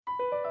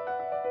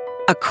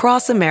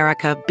Across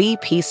America,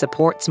 BP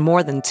supports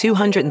more than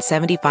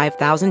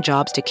 275,000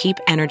 jobs to keep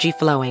energy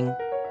flowing.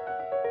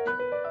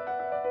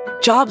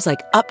 Jobs like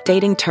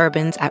updating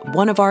turbines at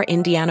one of our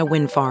Indiana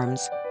wind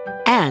farms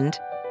and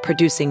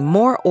producing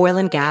more oil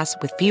and gas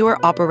with fewer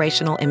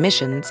operational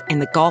emissions in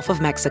the Gulf of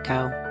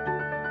Mexico.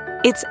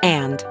 It's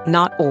and,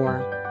 not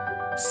or.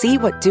 See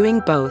what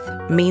doing both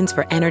means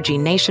for energy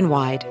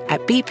nationwide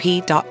at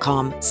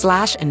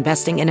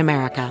bp.com/investing in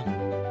America.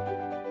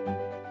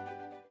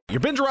 Your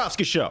Ben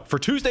Joravsky Show for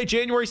Tuesday,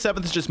 January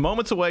 7th is just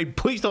moments away.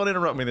 Please don't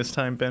interrupt me this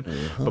time, Ben.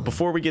 But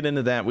before we get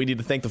into that, we need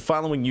to thank the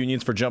following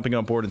unions for jumping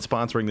on board and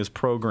sponsoring this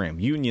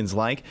program. Unions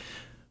like...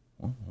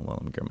 Well, hold on,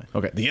 let me grab my...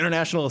 Okay, the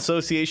International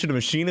Association of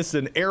Machinists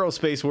and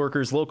Aerospace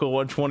Workers, Local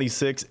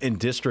 126 in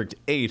District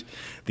 8.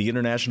 The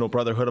International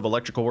Brotherhood of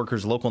Electrical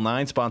Workers, Local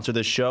 9, sponsor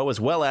this show, as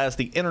well as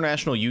the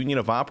International Union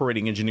of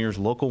Operating Engineers,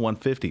 Local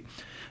 150.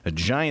 A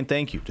giant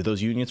thank you to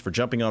those unions for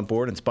jumping on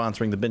board and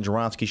sponsoring the Ben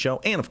Joravsky Show.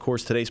 And, of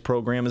course, today's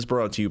program is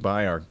brought to you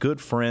by our good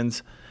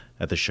friends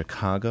at the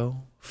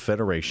Chicago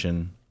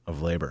Federation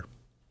of Labor.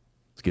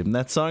 Let's give them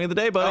that song of the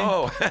day, buddy.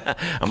 Oh,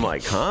 I'm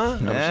like, huh?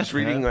 I was just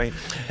reading my...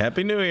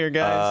 Happy New Year,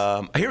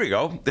 guys. Here we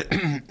go.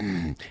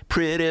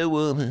 Pretty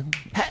woman,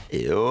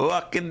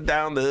 walking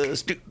down the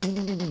street.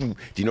 Do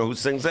you know who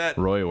sings that?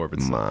 Roy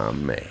Orbison. My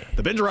man.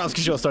 The Ben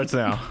Joravsky Show starts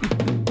now.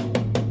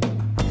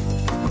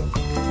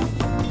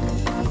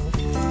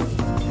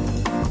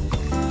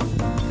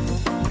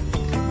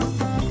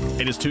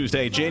 It is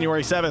Tuesday,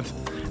 January 7th,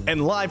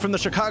 and live from the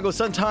Chicago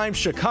Sun-Times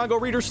Chicago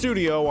Reader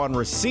Studio on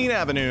Racine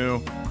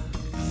Avenue,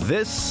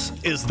 this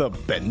is the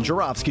Ben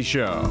Joravsky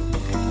Show.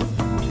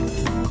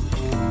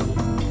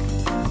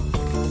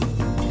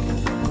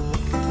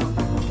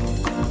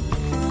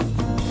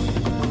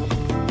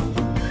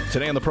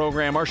 Today on the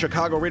program, our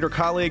Chicago Reader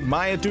colleague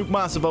Maya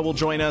Dukmasova will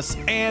join us,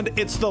 and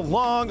it's the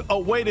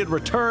long-awaited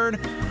return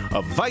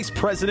of Vice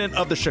President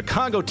of the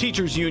Chicago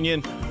Teachers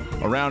Union.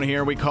 Around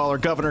here, we call her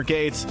Governor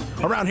Gates.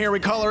 Around here, we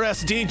call her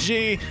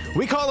SDG.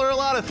 We call her a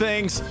lot of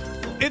things.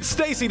 It's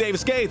Stacey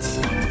Davis Gates.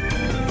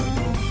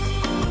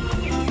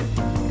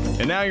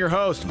 And now your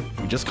host.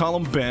 We just call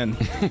him Ben.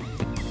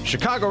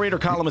 Chicago Reader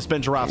columnist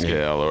Ben Joravsky.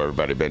 Yeah, hello,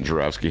 everybody. Ben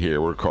Joravsky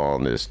here. We're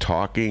calling this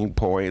Talking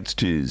Points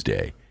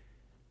Tuesday.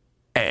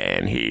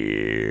 And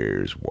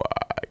here's why.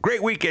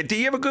 Great weekend. Do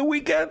you have a good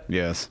weekend?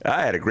 Yes.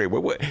 I had a great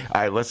weekend.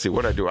 Let's see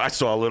what I do. I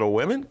saw Little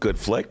Women. Good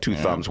flick. Two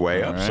thumbs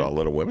way up. Right. Saw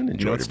Little Women.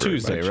 Enjoyed it's it very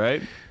Tuesday, much.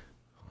 Right?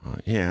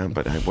 Yeah,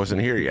 but I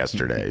wasn't here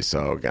yesterday,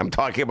 so I'm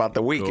talking about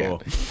the weekend.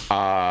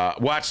 Cool.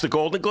 Watch the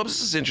Golden Globes.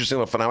 This is interesting.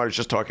 I was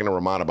just talking to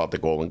Ramon about the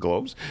Golden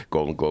Globes.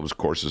 Golden Globes, of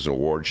course, is an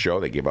award show.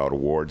 They give out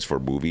awards for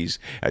movies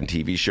and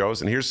TV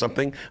shows. And here's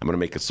something. I'm going to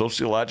make a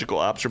sociological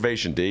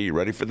observation, D. You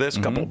ready for this?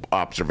 A couple of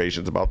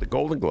observations about the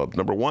Golden Globes.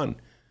 Number one,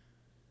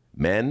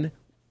 men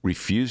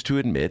refuse to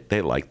admit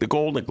they like the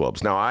Golden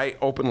Globes. Now, I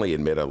openly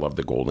admit I love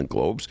the Golden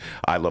Globes.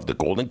 I love the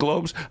Golden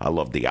Globes. I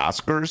love the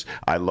Oscars.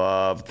 I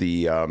love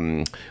the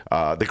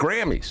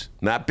Grammys.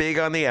 Not big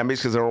on the Emmys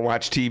because I don't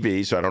watch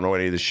TV, so I don't know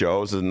any of the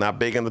shows. And not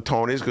big on the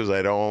Tonys because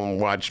I don't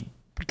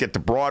get to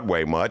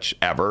Broadway much,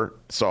 ever.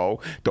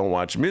 So don't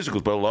watch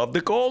musicals, but I love the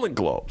Golden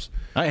Globes.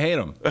 I hate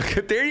them.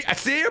 There, I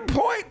see your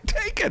point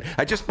taken.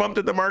 I just bumped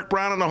into Mark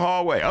Brown in the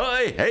hallway. Oh,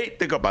 I hate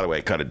to go. By the way,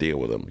 I cut a deal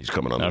with him. He's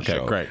coming on the show.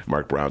 Okay, great.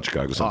 Mark Brown,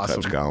 Chicago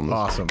Sun-Times columnist.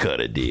 Awesome.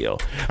 Cut a deal.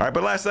 All right,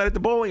 but last night at the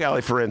bowling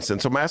alley, for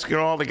instance, I'm asking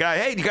all the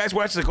guys, hey, do you guys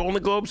watch the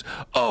Golden Globes?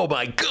 Oh,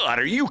 my God,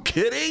 are you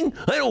kidding?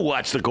 I don't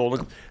watch the Golden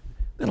Globes.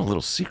 Then a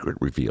little secret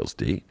reveals,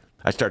 D.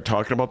 I start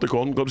talking about the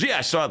Golden Globes. Yeah,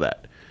 I saw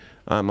that.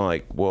 I'm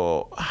like,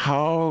 well,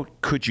 how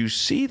could you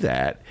see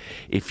that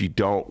if you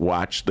don't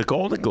watch the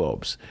Golden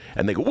Globes?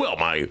 And they go, well,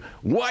 my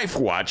wife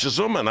watches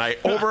them, and I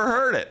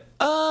overheard it.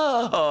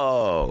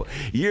 Oh,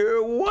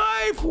 your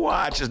wife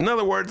watches. In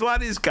other words, a lot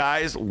of these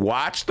guys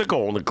watch the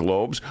Golden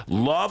Globes,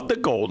 love the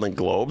Golden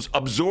Globes,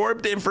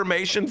 absorbed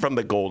information from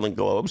the Golden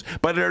Globes,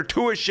 but they're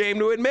too ashamed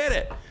to admit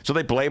it. So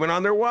they blame it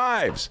on their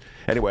wives.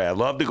 Anyway, I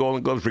love the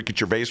Golden Globes. Ricky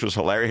Gervais was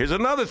hilarious. Here's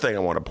another thing I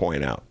want to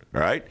point out,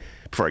 all right?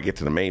 Before I get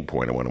to the main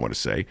point I want to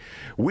say,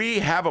 we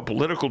have a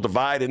political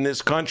divide in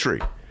this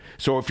country.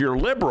 So if you're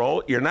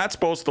liberal, you're not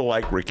supposed to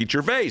like Ricky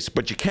Gervais,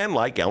 but you can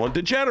like Ellen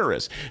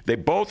DeGeneres. They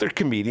both are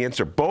comedians.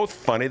 They're both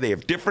funny. They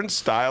have different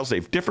styles. They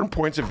have different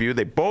points of view.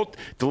 They both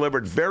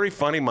delivered very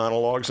funny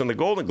monologues on the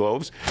Golden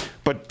Globes.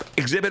 But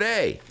Exhibit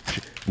A,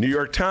 New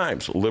York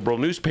Times, liberal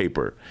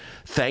newspaper.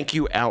 Thank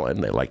you,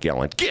 Ellen. They like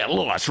Ellen. Get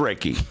lost,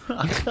 Ricky.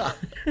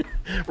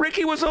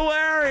 Ricky was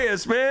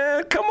hilarious,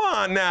 man. Come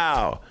on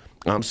now.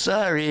 I'm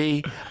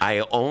sorry.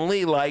 I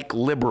only like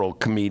liberal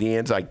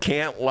comedians. I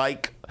can't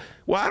like...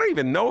 Well, I don't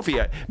even know if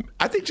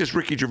I think just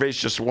Ricky Gervais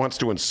just wants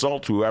to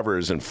insult whoever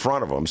is in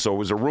front of him. So it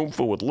was a room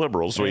full with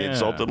liberals, so he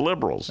insulted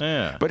liberals.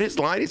 Yeah. But his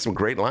line, he's some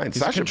great lines.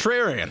 He's a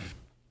contrarian.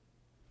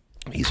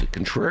 He's a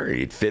contrarian.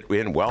 He'd fit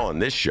in well in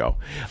this show.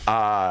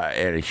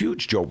 And a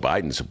huge Joe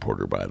Biden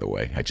supporter, by the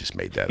way. I just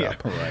made that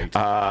up. Right.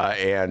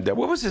 And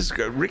what was his?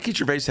 Ricky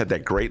Gervais had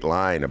that great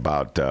line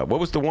about, what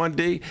was the one,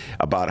 D?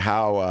 About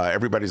how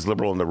everybody's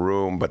liberal in the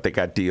room, but they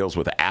got deals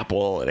with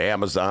Apple and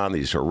Amazon,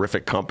 these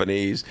horrific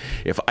companies.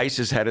 If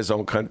ISIS had his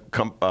own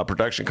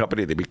production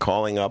company, they'd be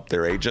calling up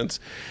their agents.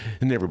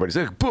 And everybody's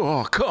like,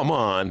 oh, come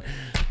on.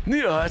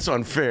 Yeah, that's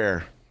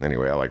unfair.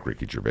 Anyway, I like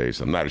Ricky Gervais.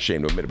 I'm not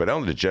ashamed to admit it, but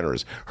Ellen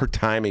DeGeneres, her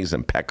timing is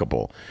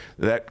impeccable.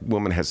 That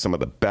woman has some of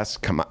the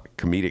best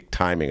comedic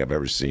timing I've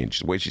ever seen.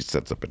 The way she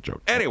sets up a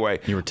joke. Anyway.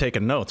 You were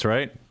taking notes,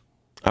 right?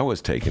 I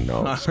was taking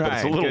notes, but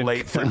it's a little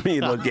late for me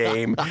in the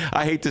game.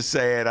 I hate to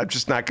say it. I'm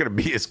just not going to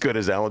be as good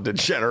as Ellen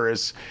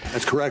DeGeneres.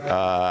 That's correct.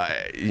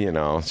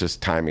 It's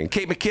just timing.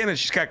 Kate McKinnon,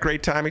 she's got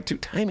great timing, too.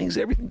 Timing's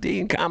everything, D,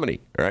 in comedy.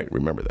 All right,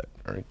 remember that.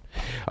 All right.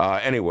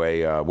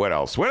 Anyway, what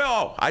else?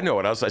 I know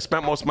what else. I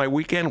spent most of my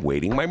weekend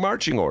waiting my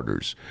marching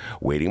orders,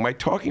 waiting my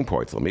talking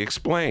points. Let me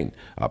explain.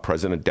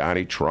 President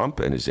Donald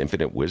Trump, in his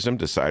infinite wisdom,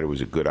 decided it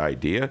was a good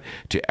idea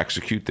to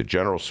execute the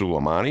General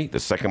Soleimani, the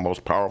second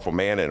most powerful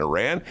man in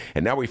Iran.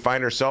 And now we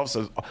find ourselves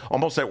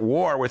almost at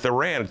war with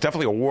Iran. It's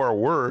definitely a war of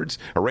words.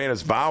 Iran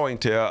is vowing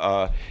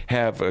to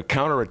have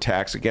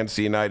counterattacks against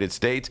the United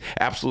States.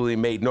 Absolutely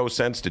made no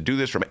sense to do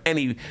this from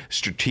any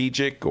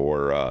strategic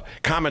or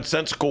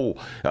commonsensical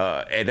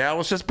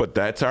analysis, but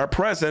that's our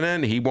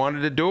president. He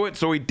wanted to do it,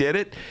 so he did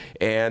it.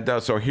 And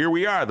so here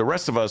we are. The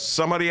rest of us,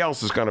 somebody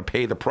else is going to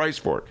pay the price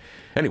for it.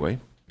 Anyway,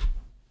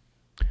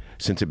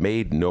 since it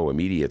made no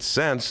immediate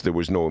sense, there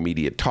was no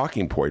immediate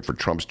talking point for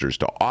Trumpsters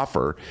to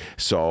offer.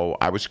 So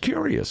I was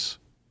curious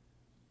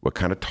what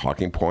kind of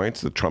talking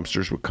points the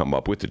Trumpsters would come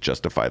up with to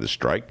justify the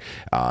strike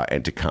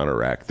and to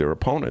counteract their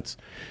opponents.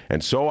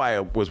 And so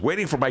I was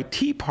waiting for my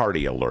Tea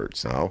Party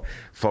alerts. Now,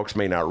 folks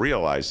may not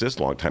realize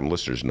this, longtime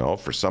listeners know,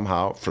 for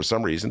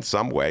some reason,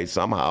 some way,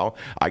 somehow,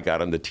 I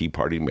got on the Tea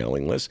Party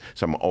mailing list.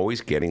 So I'm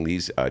always getting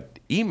these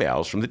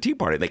emails from the Tea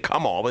Party. They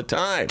come all the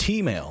time.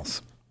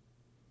 T-mails.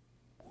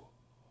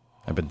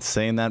 I've been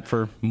saying that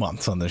for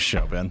months on this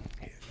show, Ben.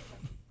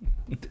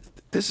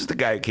 This is the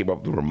guy who came up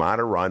with the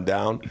Ramada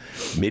Rundown,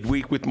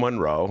 Midweek with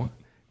Monroe,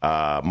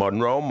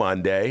 Monroe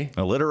Monday.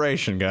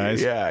 Alliteration,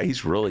 guys. Yeah,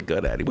 he's really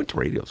good at it. He went to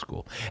radio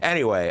school.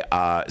 Anyway,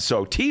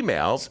 so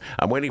T-mails.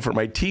 I'm waiting for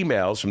my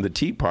T-mails from the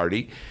Tea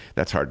Party.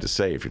 That's hard to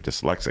say if you're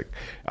dyslexic.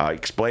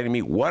 Explaining to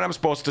me what I'm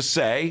supposed to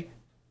say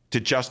to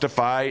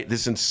justify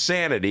this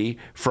insanity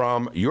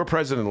from your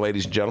president,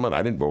 ladies and gentlemen.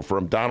 I didn't vote for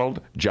him, Donald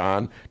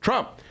John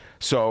Trump.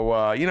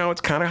 So,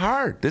 it's kind of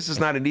hard. This is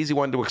not an easy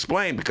one to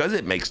explain because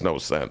it makes no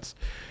sense.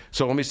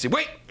 So let me see.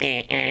 Wait.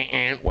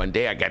 One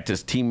day I got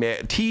this T-mail,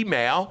 Tea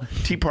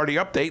Party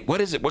update.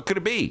 What is it? What could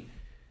it be?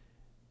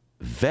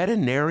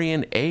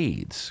 Veterinarian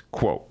aids.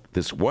 Quote,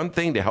 this one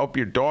thing to help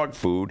your dog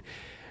food.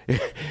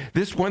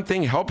 This one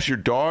thing helps your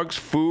dog's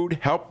food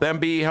help them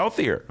be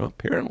healthier. Well,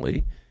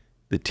 apparently,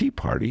 the Tea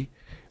Party.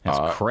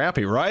 That's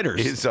crappy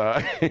writers.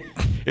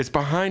 It's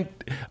behind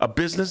a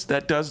business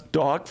that does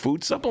dog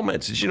food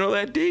supplements. Did you know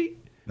that, D?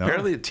 No.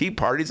 Apparently the Tea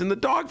Party's in the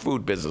dog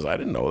food business. I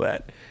didn't know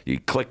that. You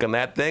click on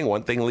that thing,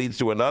 one thing leads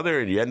to another,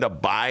 and you end up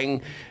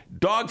buying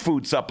dog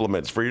food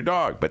supplements for your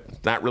dog. But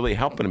it's not really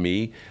helping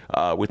me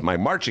with my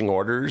marching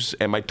orders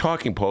and my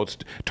talking points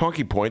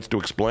to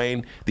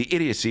explain the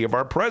idiocy of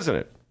our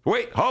president.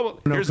 Wait,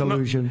 hold on.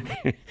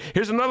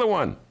 Here's another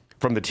one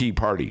from the Tea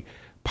Party.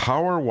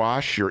 Power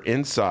wash your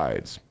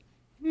insides.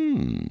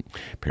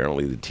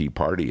 Apparently the Tea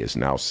Party is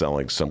now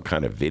selling some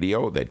kind of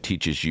video that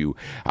teaches you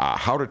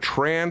how to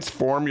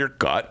transform your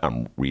gut.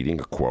 I'm reading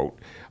a quote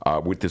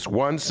with this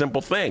one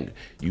simple thing.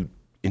 You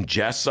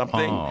ingest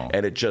something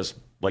and it just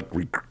I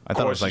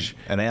thought it was like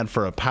an ad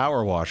for a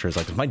power washer. It's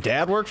like, does my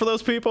dad work for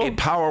those people? It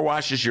power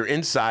washes your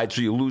inside so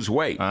you lose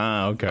weight.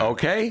 Okay.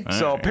 Okay? All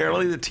so right.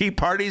 apparently the Tea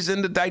Party's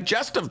into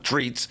digestive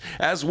treats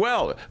as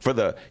well for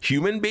the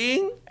human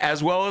being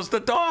as well as the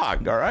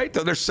dog. All right?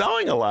 So they're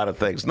selling a lot of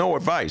things. No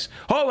advice.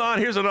 Hold on.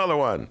 Here's another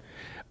one.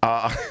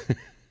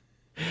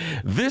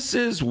 This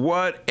is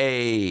what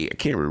I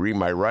can't even read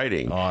my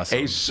writing.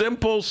 Awesome. A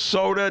simple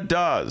soda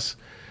does.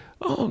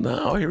 Oh,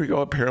 no, here we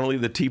go. Apparently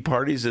the Tea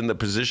Party's in the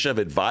position of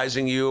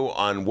advising you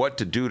on what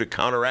to do to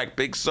counteract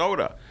big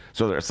soda.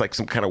 So it's like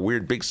some kind of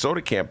weird big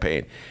soda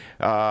campaign.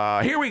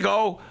 Here we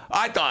go.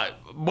 I thought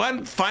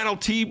one final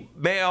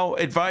T-mail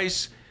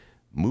advice.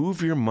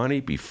 Move your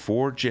money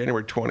before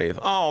January 20th.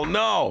 Oh,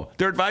 no.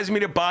 They're advising me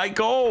to buy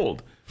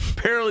gold.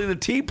 Apparently the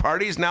Tea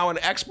Party is now an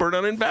expert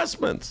on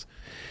investments.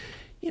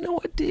 You know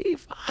what, Dave?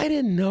 If I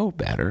didn't know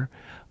better,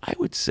 I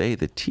would say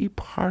the Tea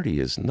Party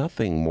is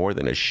nothing more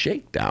than a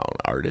shakedown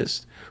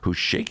artist who's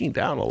shaking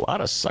down a lot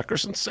of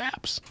suckers and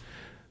saps.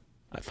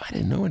 If I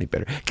didn't know any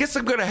better. Guess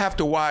I'm going to have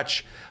to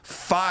watch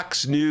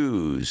Fox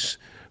News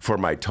for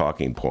my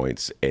talking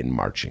points and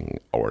marching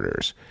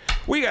orders.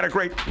 We got a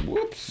great...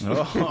 Whoops.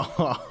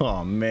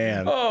 Oh,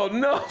 man. Oh,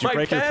 no. Did you My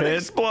break your pen pin?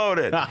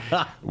 exploded.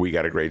 We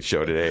got a great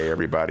show today,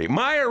 everybody.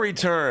 Maya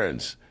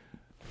returns.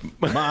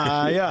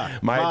 Maya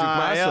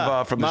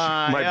Dukmasova from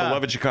my Maya.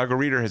 beloved Chicago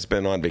Reader has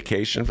been on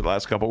vacation for the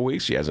last couple of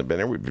weeks. She hasn't been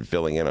there. We've been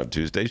filling in on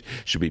Tuesdays.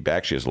 She'll be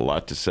back. She has a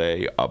lot to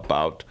say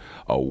about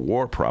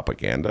war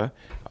propaganda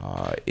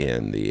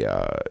in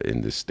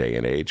this day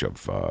and age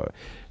of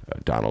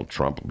Donald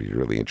Trump. I'll be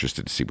really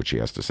interested to see what she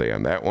has to say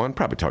on that one.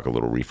 Probably talk a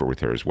little reefer with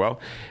her as well.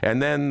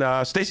 And then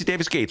Stacey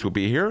Davis Gates will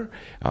be here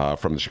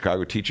from the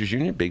Chicago Teachers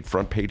Union. Big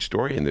front page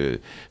story in the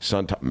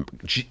Sun.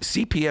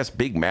 CPS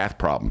big math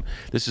problem.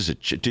 This is a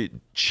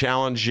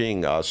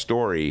challenging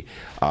story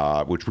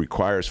which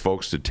requires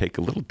folks to take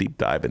a little deep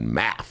dive in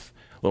math.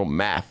 Little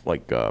math,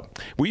 like,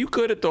 were you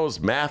good at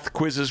those math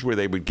quizzes where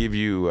they would give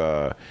you,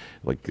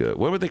 what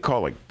would they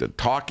call, like the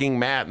talking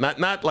math?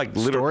 Not like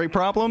Story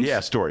problems? Yeah,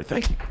 story.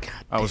 Thank you.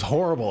 God, I was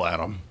horrible at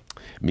them.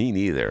 me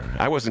neither.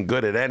 I wasn't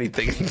good at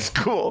anything in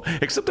school,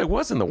 except I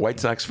was in the White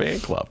Sox fan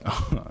club.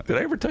 Did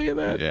I ever tell you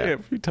that? Yeah. A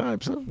few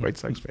times. Huh? White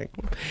Sox fan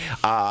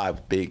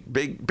club.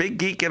 Big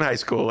geek in high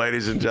school,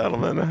 ladies and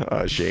gentlemen.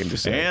 Ashamed to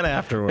say. And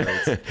afterwards.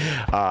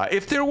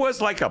 If there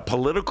was like a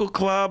political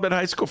club in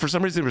high school, for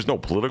some reason there was no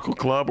political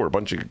club where a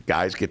bunch of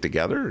guys get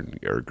together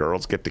or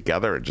girls get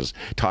together and just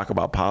talk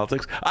about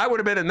politics, I would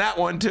have been in that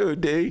one too,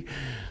 D.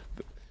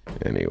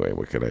 Anyway,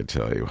 what can I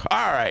tell you?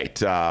 All right,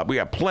 we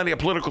got plenty of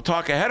political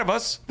talk ahead of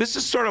us. This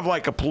is sort of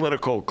like a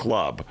political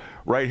club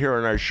right here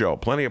on our show.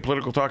 Plenty of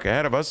political talk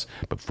ahead of us.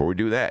 But before we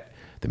do that,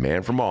 the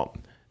man from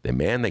Alton, the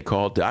man they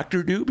call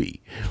Dr.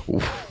 Doobie,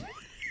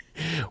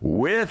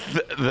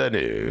 with the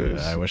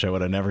news. I wish I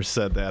would have never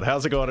said that.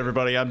 How's it going,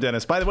 everybody? I'm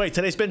Dennis. By the way,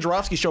 today's Ben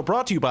Jarofsky Show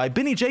brought to you by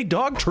Benny J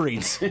Dog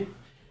Treats.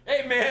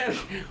 Hey, man,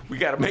 we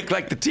got to make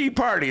like the Tea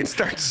Party and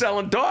start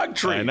selling dog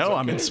treats. I know, okay?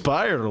 I'm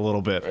inspired a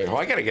little bit. Oh,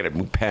 I got to get a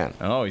new pen.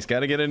 Oh, he's got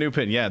to get a new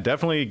pin. Yeah,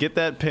 definitely get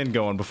that pin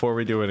going before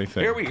we do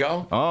anything. Here we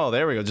go. Oh,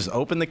 there we go. Just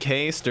open the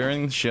case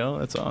during the show.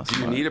 That's awesome.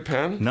 Do you need a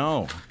pen?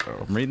 No.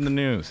 I'm reading the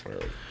news.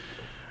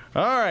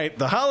 All right,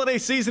 the holiday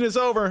season is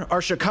over.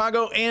 Our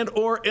Chicago and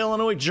or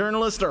Illinois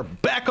journalists are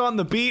back on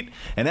the beat,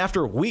 and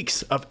after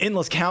weeks of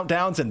endless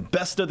countdowns and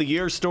best of the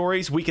year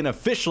stories, we can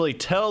officially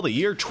tell the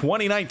year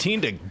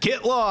 2019 to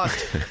get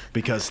lost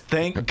because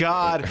thank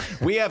God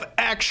we have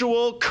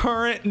actual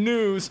current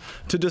news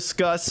to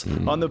discuss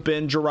on the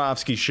Ben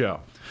Jarofsky Show.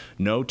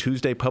 No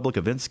Tuesday public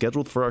events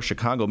scheduled for our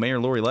Chicago Mayor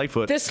Lori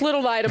Lightfoot. This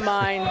little light of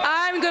mine,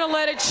 I'm going to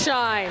let it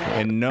shine.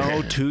 And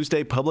no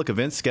Tuesday public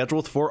events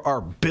scheduled for our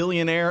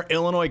billionaire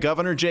Illinois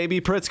Governor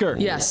J.B. Pritzker.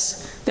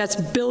 Yes, that's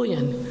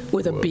billion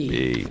with a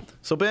B.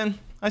 So, Ben,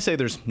 I say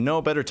there's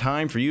no better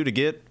time for you to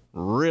get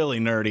really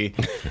nerdy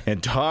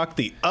and talk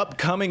the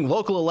upcoming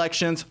local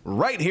elections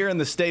right here in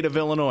the state of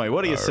Illinois.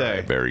 What do you say?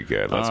 Right, very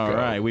good. Let's go. All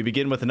right. We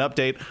begin with an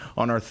update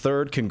on our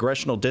 3rd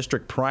congressional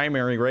district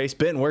primary race.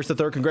 Ben, where's the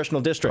 3rd congressional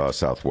district?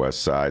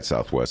 Southwest side,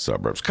 southwest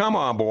suburbs. Come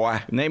on,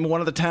 boy. Name one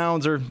of the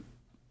towns or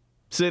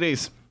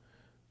cities.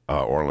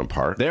 Orland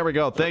Park. There we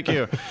go. Thank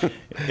you.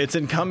 It's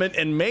incumbent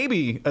and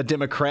maybe a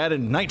Democrat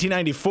in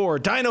 1994,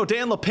 Dino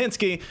Dan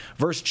Lipinski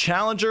versus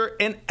challenger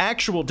and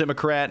actual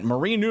Democrat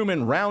Marie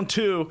Newman, round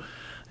 2.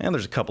 And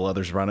there's a couple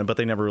others running, but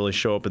they never really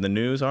show up in the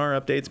news. Our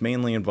updates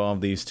mainly involve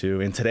these two.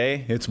 And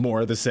today, it's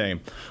more of the same.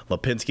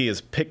 Lipinski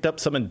has picked up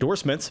some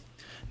endorsements.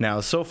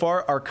 Now, so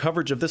far, our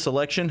coverage of this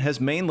election has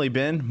mainly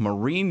been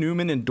Marie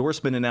Newman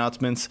endorsement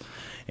announcements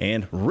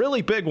and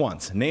really big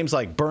ones. Names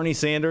like Bernie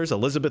Sanders,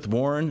 Elizabeth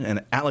Warren,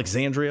 and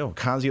Alexandria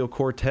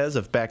Ocasio-Cortez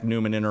have backed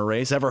Newman in her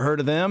race. Ever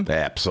heard of them?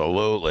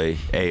 Absolutely.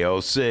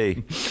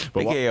 AOC.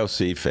 Big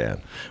AOC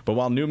fan. But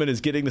while Newman is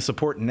getting the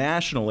support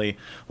nationally,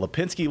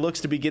 Lipinski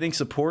looks to be getting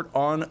support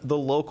on the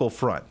local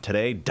front.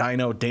 Today,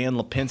 Dino Dan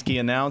Lipinski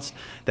announced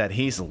that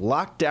he's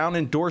locked down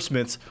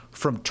endorsements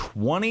from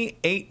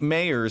 28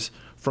 mayors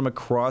from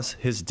across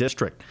his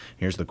district.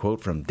 Here's the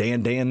quote from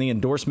Dan, the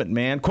endorsement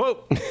man.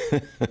 Quote,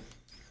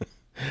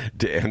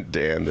 Dan,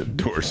 the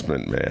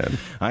endorsement man.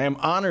 I am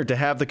honored to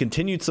have the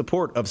continued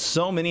support of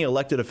so many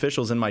elected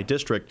officials in my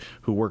district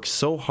who work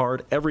so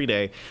hard every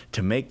day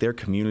to make their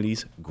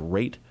communities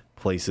great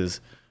places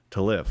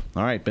to live.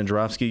 All right, Ben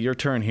Jarofsky, your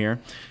turn here.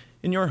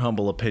 In your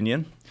humble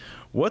opinion,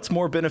 what's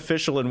more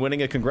beneficial in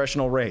winning a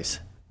congressional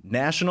race?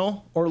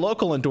 National or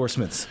local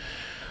endorsements?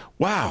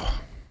 Wow.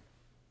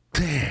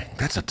 Dang,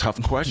 that's a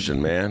tough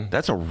question, man.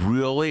 That's a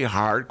really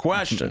hard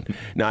question.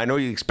 Now, I know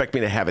you expect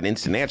me to have an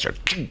instant answer.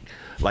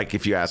 Like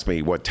if you ask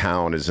me what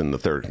town is in the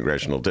 3rd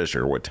congressional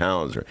district or what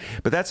towns are.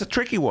 But that's a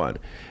tricky one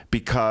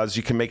because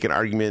you can make an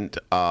argument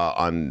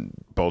on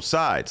both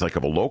sides. Like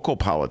if a local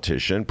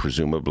politician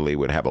presumably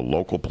would have a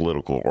local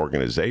political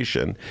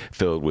organization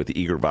filled with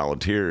eager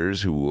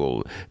volunteers who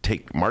will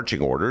take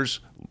marching orders,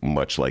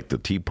 much like the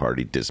Tea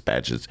Party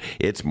dispatches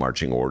its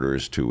marching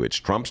orders to its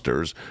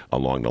Trumpsters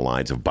along the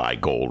lines of buy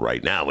gold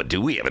right now. But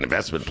do we have an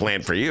investment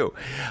plan for you?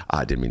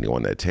 I didn't mean to go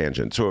on that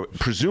tangent. So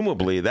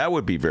presumably that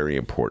would be very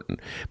important.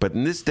 But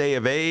in this day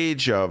of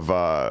age of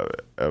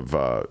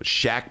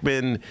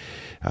Shackman,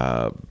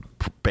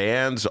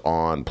 bans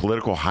on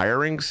political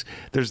hirings,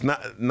 there's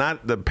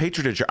not the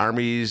patronage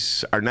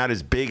armies are not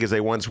as big as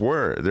they once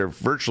were. They're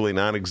virtually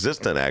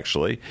non-existent,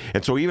 actually.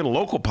 And so even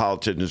local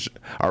politicians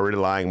are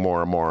relying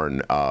more and more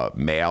on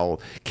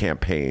mail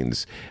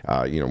campaigns,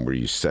 where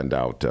you send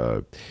out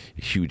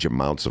huge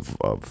amounts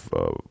of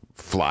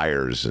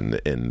flyers in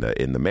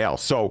the mail.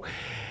 So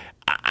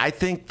I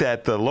think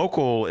that the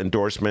local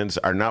endorsements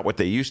are not what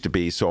they used to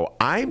be. So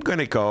I'm going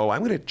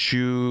to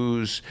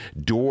choose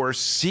door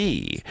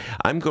C.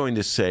 I'm going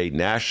to say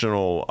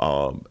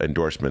national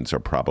endorsements are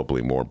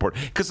probably more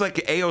important. Because like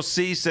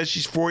AOC says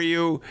she's for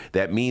you,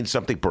 that means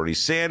something. Bernie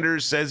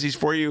Sanders says he's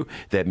for you,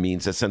 that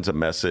sends a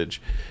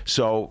message.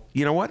 So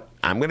you know what?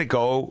 I'm going to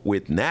go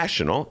with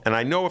national. And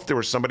I know if there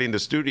was somebody in the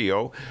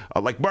studio,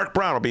 like Mark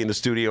Brown will be in the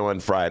studio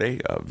on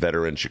Friday, a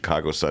veteran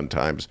Chicago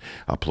Sun-Times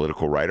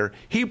political writer,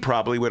 he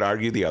probably would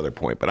argue the other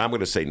point. But I'm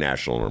going to say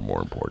national are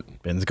more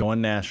important. Ben's going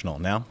national.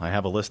 Now, I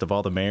have a list of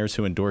all the mayors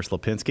who endorse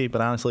Lipinski,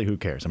 but honestly, who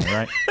cares? Am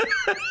I right?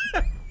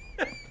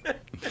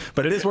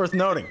 But it is worth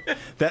noting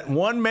that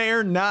one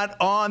mayor not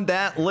on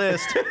that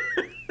list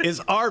is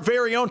our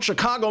very own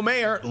Chicago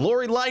mayor,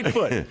 Lori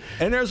Lightfoot.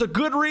 And there's a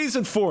good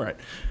reason for it.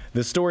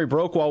 This story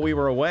broke while we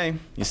were away.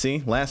 You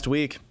see, last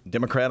week,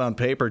 Democrat on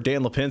paper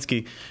Dan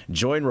Lipinski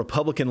joined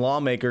Republican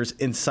lawmakers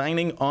in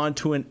signing on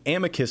to an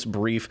amicus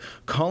brief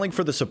calling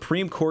for the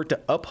Supreme Court to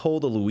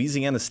uphold a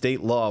Louisiana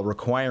state law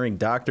requiring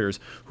doctors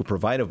who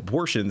provide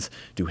abortions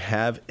to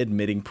have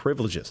admitting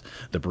privileges.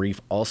 The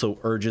brief also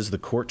urges the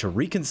court to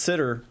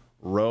reconsider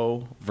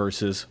Roe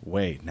versus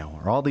Wade. Now,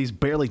 are all these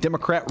barely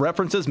Democrat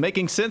references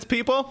making sense,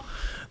 people?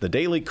 The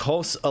Daily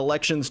Kos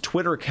Elections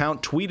Twitter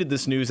account tweeted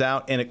this news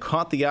out, and it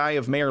caught the eye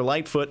of Mayor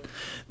Lightfoot.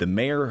 The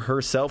mayor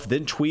herself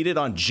then tweeted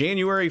on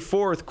January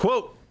 4th,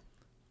 quote,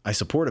 "I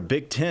support a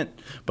big tent,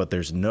 but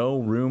there's no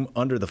room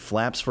under the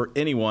flaps for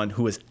anyone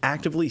who is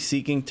actively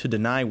seeking to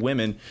deny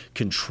women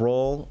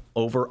control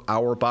over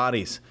our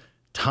bodies.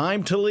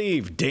 Time to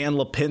leave, Dan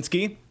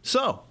Lipinski."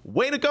 So,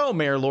 way to go,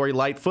 Mayor Lori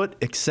Lightfoot,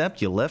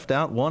 except you left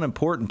out one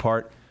important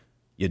part.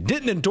 You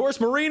didn't endorse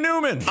Marie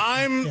Newman.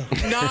 I'm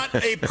not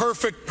a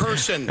perfect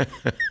person.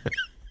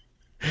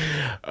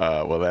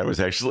 Well, that was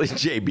actually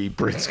J.B.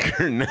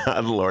 Pritzker,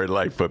 not Lori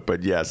Lightfoot.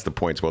 But yes, the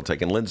point's well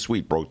taken. Lynn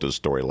Sweet broke this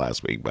story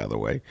last week, by the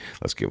way.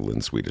 Let's give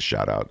Lynn Sweet a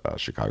shout out,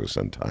 Chicago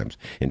Sun-Times,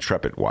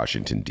 intrepid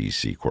Washington,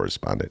 D.C.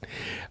 correspondent.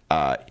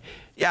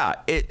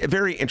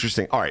 Very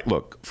interesting. All right,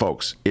 look,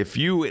 folks, if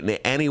you in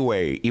any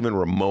way even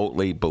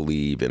remotely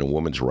believe in a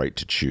woman's right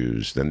to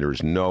choose, then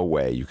there's no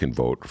way you can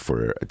vote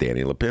for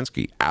Danny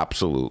Lipinski.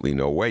 Absolutely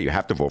no way. You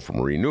have to vote for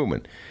Marie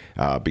Newman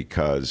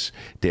because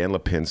Dan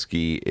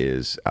Lipinski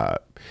is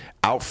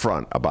out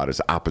front about his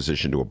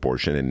opposition to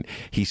abortion, and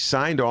he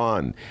signed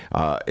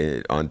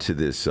onto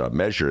this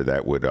measure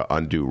that would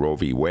undo Roe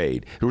v.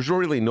 Wade. There was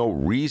really no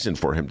reason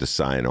for him to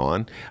sign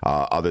on,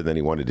 other than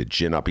he wanted to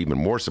gin up even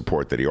more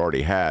support that he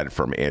already had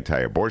from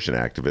anti-abortion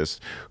activists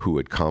who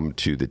had come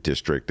to the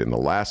district in the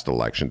last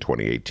election,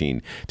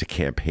 2018, to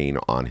campaign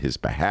on his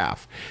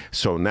behalf.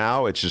 So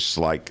now it's just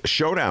like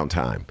showdown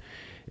time,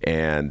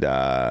 and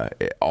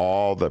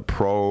all the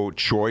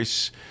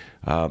pro-choice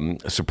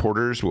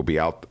supporters will be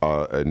out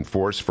in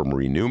force for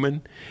Marie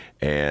Newman,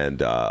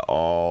 and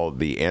all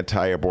the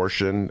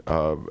anti-abortion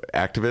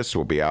activists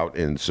will be out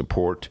in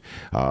support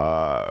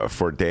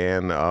for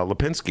Dan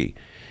Lipinski.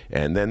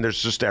 And then there's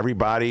just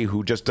everybody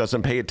who just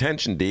doesn't pay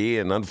attention, D,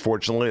 and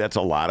unfortunately that's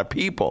a lot of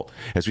people.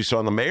 As we saw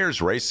in the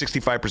mayor's race,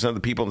 65% of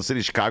the people in the city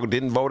of Chicago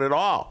didn't vote at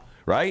all.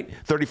 Right?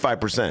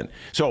 35%.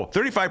 So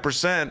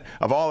 35%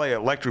 of all the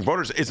electoral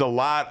voters is a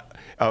lot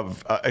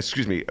of,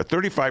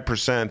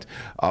 35%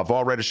 of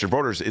all registered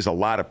voters is a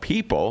lot of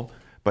people,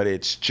 but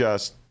it's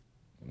just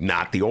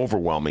not the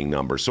overwhelming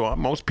number. So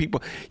most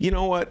people, you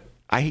know what?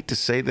 I hate to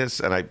say this,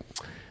 and I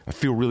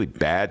feel really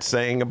bad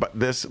saying about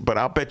this, but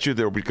I'll bet you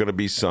there will be going to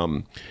be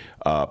some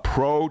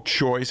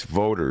pro-choice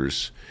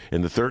voters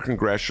in the 3rd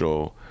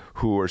Congressional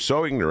who are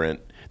so ignorant,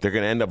 they're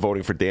going to end up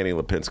voting for Danny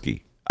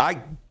Lipinski.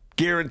 I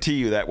guarantee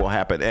you that will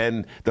happen,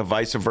 and the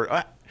vice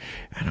versa.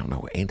 I don't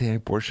know,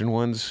 anti-abortion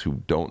ones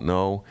who don't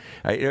know.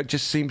 It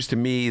just seems to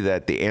me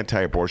that the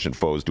anti-abortion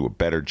foes do a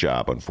better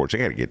job,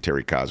 unfortunately. I got to get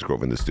Terry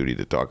Cosgrove in the studio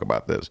to talk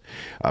about this,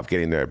 of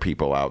getting their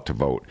people out to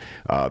vote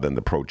than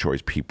the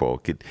pro-choice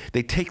people.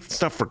 They take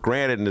stuff for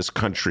granted in this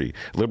country.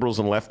 Liberals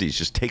and lefties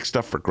just take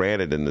stuff for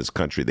granted in this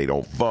country. They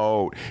don't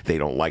vote. They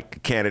don't like the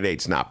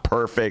candidates not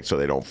perfect, so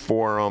they don't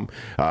for them.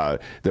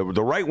 The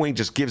right wing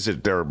just gives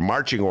it their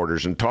marching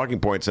orders and talking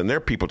points, and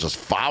their people just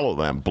follow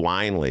them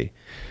blindly.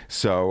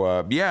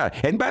 So,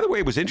 And by the way,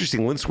 it was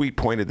interesting. Lynn Sweet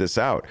pointed this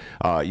out.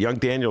 Young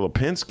Daniel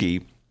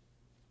Lipinski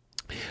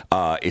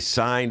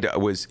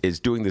is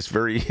doing this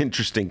very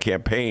interesting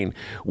campaign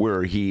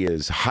where he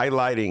is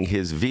highlighting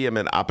his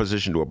vehement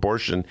opposition to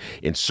abortion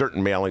in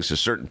certain mailings to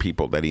certain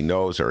people that he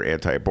knows are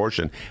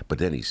anti-abortion, but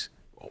then he's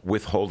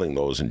withholding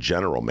those in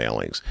general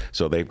mailings.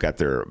 So they've got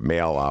their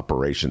mail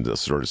operations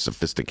that's sort of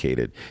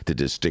sophisticated to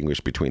distinguish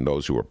between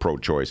those who are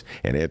pro-choice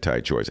and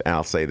anti-choice. And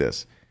I'll say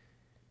this.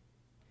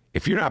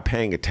 If you're not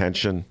paying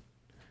attention,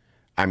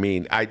 I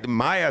mean,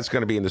 Maya's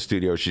going to be in the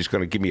studio. She's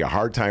going to give me a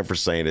hard time for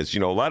saying this. You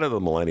know, a lot of the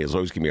millennials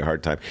always give me a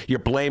hard time. You're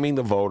blaming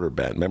the voter,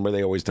 Ben. Remember,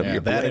 they always tell me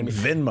you're that blaming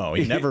and Venmo.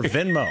 You never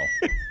Venmo.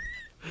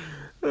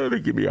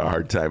 They give me a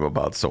hard time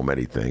about so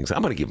many things.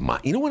 I'm going to give Maya.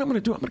 You know what I'm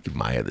going to do? I'm going to give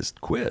Maya this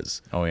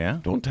quiz. Oh yeah.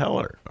 Don't tell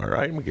her. All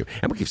right. I'm going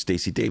to give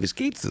Stacey Davis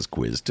Gates this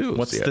quiz too.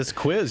 What's this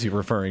quiz you're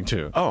referring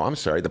to? Oh, I'm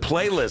sorry. The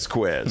playlist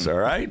quiz. All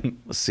right.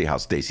 Let's see how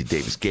Stacey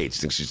Davis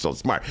Gates thinks she's so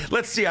smart.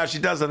 Let's see how she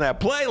does on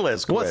that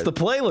playlist quiz. What's the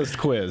playlist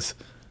quiz?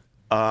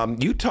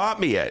 You taught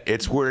me it.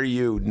 It's where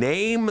you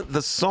name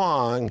the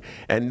song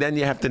and then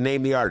you have to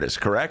name the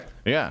artist, correct?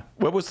 Yeah.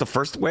 What was the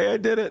first way I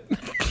did it?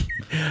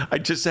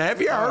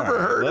 Have you ever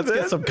heard of Let's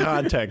it? get some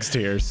context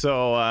here.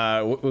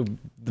 So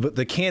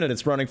the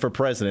candidates running for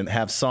president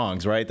have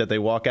songs, right, that they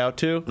walk out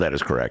to? That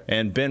is correct.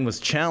 And Ben was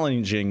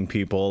challenging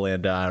people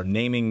and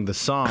naming the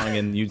song,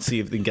 and you'd see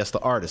if you can guess the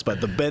artist.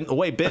 But the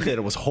way Ben did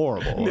it was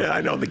horrible. Yeah,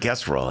 I know. The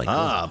guests were all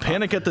like,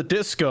 Panic at the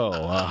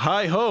Disco,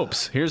 High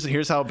Hopes.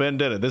 Here's how Ben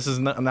did it. This is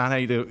not how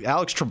you do.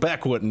 Alex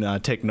Trebek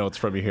wouldn't take notes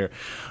from you here.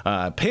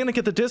 Panic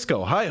at the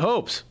Disco, High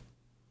Hopes.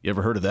 You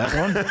ever heard of that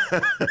one?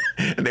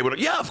 And they would,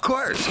 yeah, of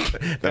course.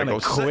 What kind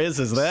of quiz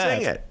is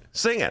that?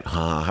 Sing it.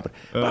 By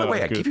the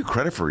way, I give you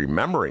credit for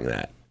remembering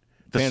that.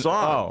 The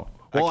song.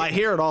 Well, I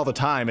hear it all the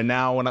time, and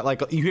now when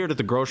you hear it at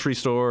the grocery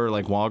store,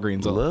 like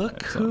Walgreens.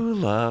 Look who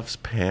loves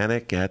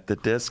Panic at the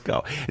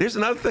Disco. Here's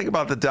another thing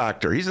about the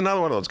doctor. He's another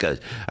one of those guys.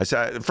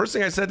 The first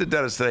thing I said to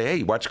Dennis today, hey,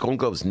 you watch the Golden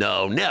Globes?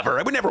 No, never.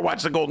 I would never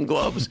watch the Golden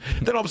Globes.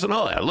 Then all of a sudden,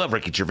 I love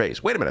Ricky Gervais.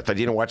 Wait a minute, I thought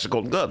you didn't watch the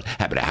Golden Globes.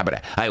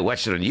 I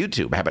watched it on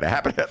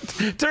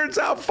YouTube. Turns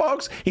out,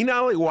 folks, he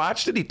not only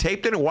watched it, he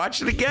taped it and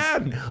watched it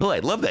again. Oh, I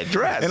love that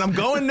dress. And I'm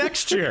going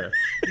next year.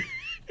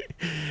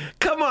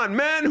 Come on,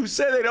 men who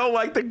say they don't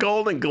like the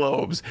Golden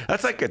Globes.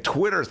 That's like a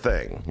Twitter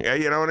thing.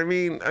 You know what I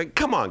mean?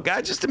 Come on,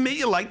 guys, just admit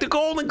you like the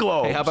Golden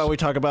Globes. Hey, how about we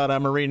talk about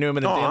Marie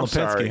Newman and Dan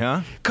Lipinski,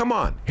 huh? Come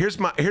on. Here's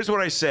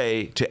what I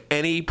say to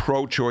any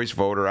pro-choice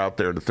voter out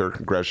there in the 3rd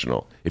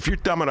Congressional. If you're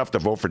dumb enough to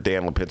vote for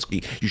Dan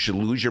Lipinski, you should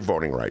lose your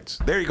voting rights.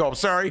 There you go. I'm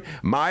sorry.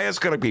 Maya's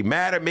going to be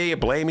mad at me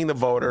and blaming the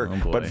voter.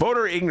 But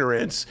voter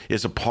ignorance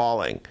is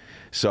appalling.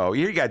 So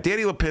here you got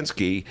Danny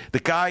Lipinski. The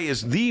guy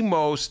is the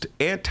most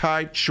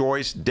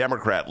anti-choice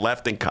Democrat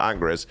left in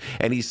Congress,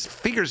 and he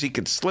figures he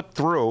could slip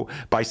through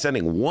by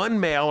sending one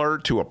mailer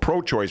to a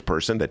pro-choice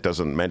person that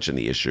doesn't mention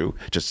the issue,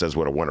 just says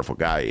what a wonderful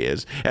guy he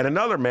is, and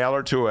another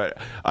mailer to an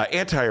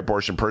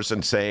anti-abortion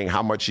person saying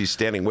how much he's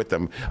standing with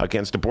them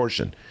against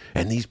abortion.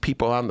 And these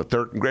people on the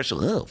 3rd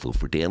Congressional, vote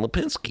for Dan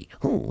Lipinski.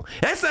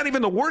 That's not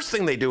even the worst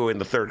thing they do in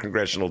the 3rd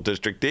Congressional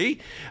District, D.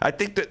 I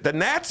think that the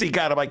Nazi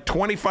got like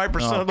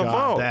 25% of the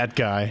vote. That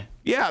guy.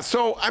 Yeah,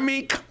 so, I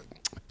mean,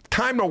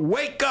 time to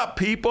wake up,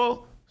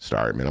 people.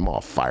 Sorry, man, I'm all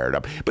fired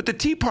up. But the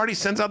Tea Party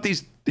sends out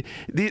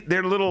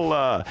their little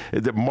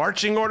the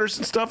marching orders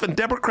and stuff, and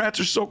Democrats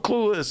are so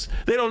clueless.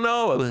 They don't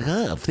know. I'm like,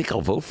 I think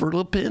I'll vote for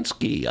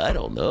Lipinski. I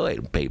don't know. I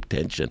didn't pay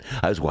attention.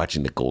 I was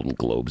watching the Golden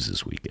Globes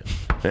this weekend.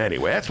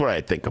 Anyway, that's what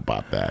I think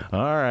about that. All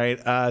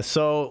right.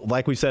 So,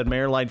 like we said,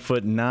 Mayor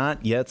Lightfoot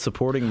not yet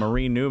supporting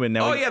Marie Newman.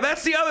 Now yeah,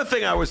 that's the other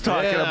thing I was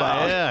talking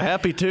about. Yeah,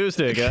 happy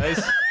Tuesday,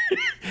 guys.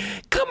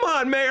 Come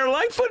on, Mayor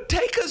Lightfoot,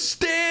 take a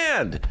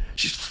stand.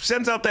 She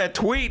sends out that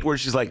tweet where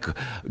she's like,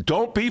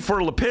 don't be for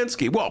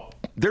Lipinski. Well,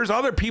 there's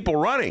other people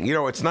running. You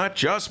know, it's not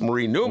just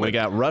Marie Newman. We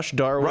got Rush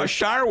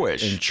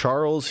Darwish. And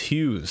Charles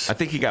Hughes. I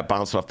think he got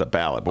bounced off the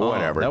ballot, but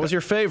whatever. That was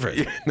your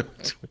favorite.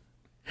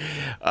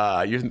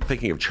 You're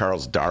thinking of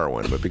Charles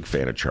Darwin. I'm a big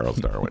fan of Charles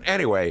Darwin.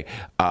 Anyway,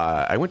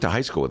 I went to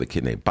high school with a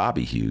kid named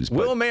Bobby Hughes.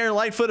 Will Mayor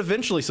Lightfoot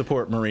eventually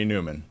support Marie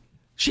Newman?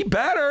 She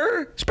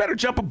better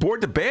jump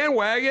aboard the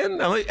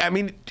bandwagon. I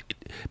mean,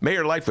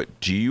 Mayor Lightfoot,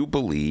 do you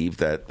believe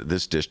that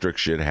this district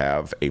should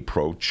have a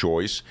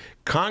pro-choice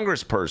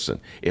congressperson?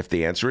 If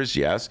the answer is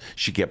yes,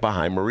 she get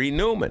behind Marie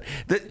Newman.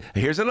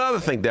 Here's another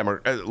thing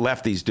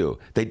lefties do.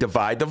 They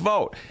divide the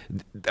vote.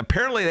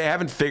 Apparently, they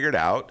haven't figured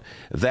out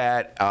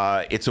that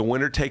it's a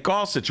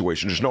winner-take-all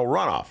situation. There's no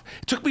runoff.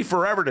 It took me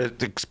forever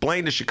to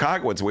explain to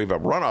Chicagoans we have a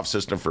runoff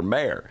system for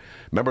mayor.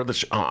 Remember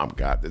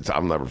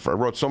I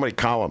wrote so many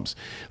columns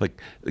like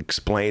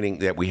explaining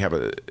that we have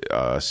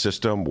a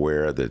system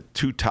where the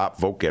two top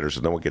vote getters,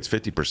 and no one gets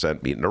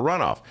 50%, meet in a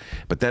runoff.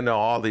 But then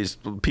all these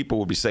people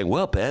would be saying,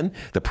 well, Ben,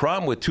 the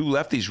problem with two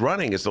lefties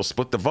running is they'll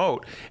split the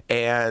vote,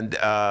 and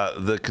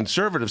the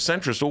conservative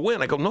centrists will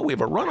win. I go, no, we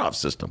have a runoff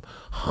system.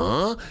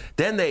 Huh?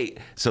 Then they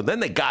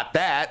got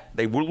that.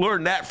 They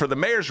learned that for the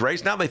mayor's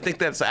race. Now they think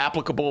that's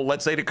applicable,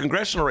 let's say, to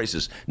congressional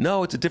races.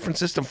 No, it's a different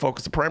system,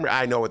 folks. The primary.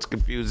 I know it's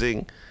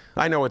confusing.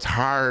 I know it's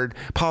hard.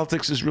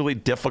 Politics is really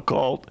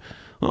difficult.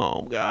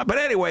 Oh, God. But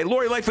anyway,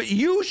 Lori Lightfoot,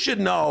 you should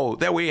know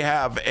that we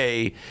have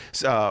a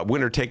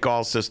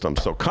winner-take-all system.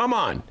 So come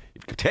on.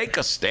 Take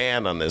a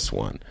stand on this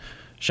one.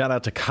 Shout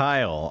out to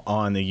Kyle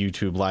on the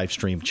YouTube live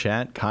stream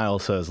chat. Kyle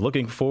says,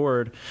 looking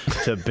forward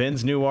to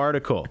Ben's new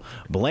article,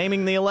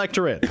 Blaming the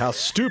Electorate, How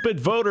Stupid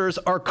Voters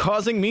Are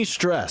Causing Me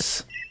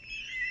Stress.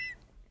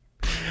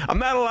 I'm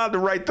not allowed to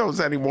write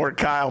those anymore,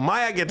 Kyle.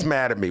 Maya gets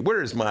mad at me.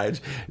 Where is Maya?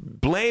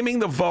 Blaming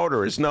the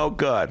voter is no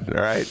good,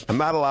 all right? I'm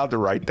not allowed to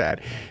write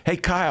that. Hey,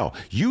 Kyle,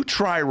 you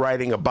try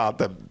writing about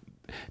the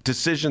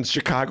decisions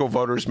Chicago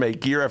voters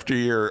make year after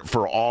year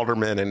for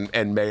alderman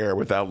and mayor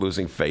without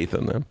losing faith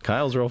in them.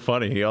 Kyle's real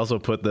funny. He also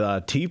put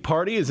the Tea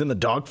Party is in the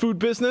dog food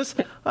business.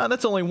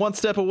 That's only one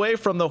step away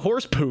from the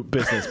horse poop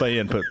business, but he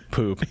didn't put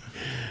poop.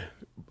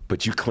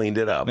 But you cleaned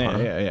it up, huh?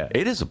 Yeah.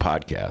 It is a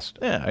podcast.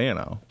 Yeah, you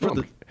know.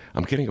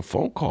 I'm getting a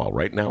phone call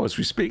right now as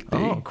we speak, D.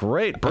 Oh,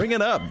 great. Bring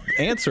it up.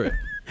 Answer it.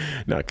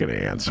 Not going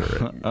to answer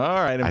it. All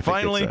right, and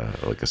finally, think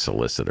it's like a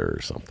solicitor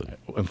or something.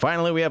 And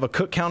finally, we have a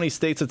Cook County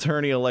State's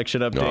Attorney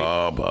election update.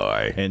 Oh,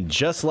 boy. And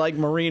just like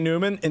Marie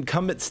Newman,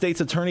 incumbent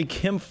State's Attorney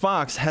Kim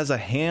Foxx has a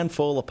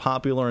handful of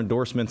popular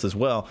endorsements as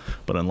well.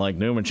 But unlike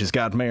Newman, she's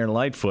got Mayor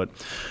Lightfoot.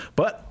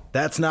 But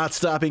that's not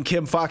stopping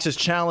Kim Foxx's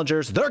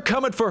challengers. They're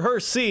coming for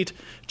her seat.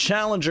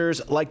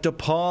 Challengers like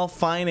DePaul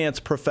finance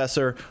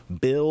professor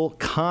Bill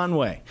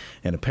Conway.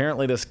 And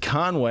apparently this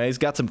Conway's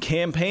got some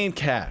campaign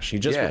cash. He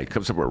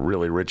comes from a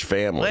really rich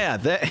family.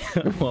 Yeah,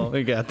 well,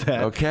 we got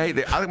that. Okay,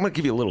 I'm going to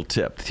give you a little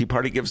tip. The Tea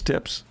Party gives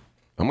tips.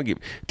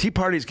 Tea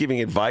Party's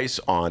giving advice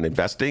on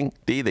investing.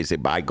 They say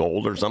buy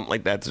gold or something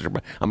like that.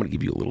 I'm going to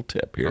give you a little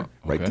tip here.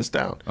 Write this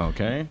down.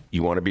 Okay.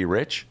 You want to be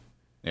rich?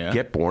 Yeah.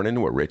 Get born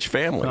into a rich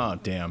family. Oh,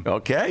 damn.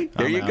 Okay,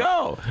 there you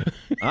go.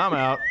 I'm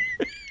out.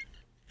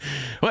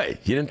 Wait,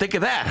 you didn't think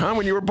of that, huh,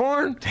 when you were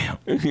born? Damn.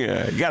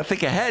 Yeah, you got to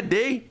think ahead,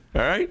 D.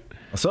 All right?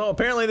 So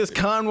apparently this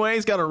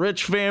Conway's got a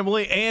rich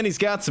family, and he's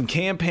got some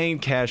campaign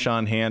cash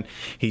on hand.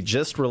 He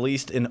just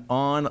released an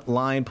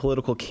online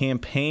political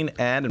campaign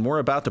ad, and we're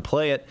about to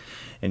play it.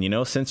 And,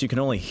 since you can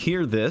only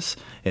hear this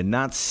and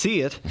not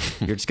see it,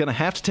 you're just going to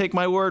have to take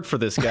my word for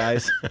this,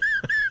 guys.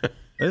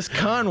 This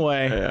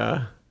Conway...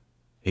 Yeah.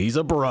 He's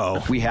a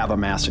bro. We have a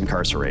mass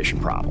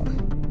incarceration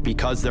problem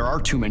because there are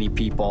too many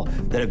people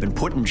that have been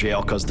put in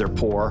jail because they're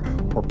poor,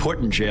 or put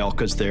in jail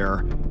because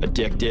they're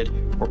addicted,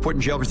 or put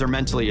in jail because they're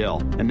mentally ill,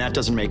 and that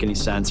doesn't make any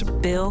sense.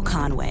 Bill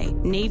Conway,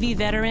 Navy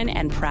veteran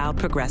and proud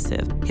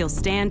progressive. He'll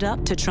stand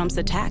up to Trump's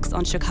attacks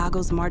on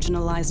Chicago's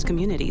marginalized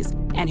communities,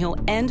 and he'll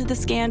end the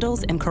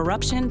scandals and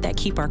corruption that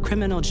keep our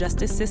criminal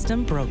justice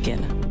system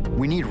broken.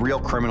 We need real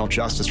criminal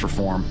justice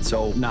reform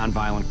so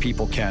nonviolent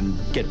people can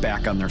get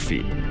back on their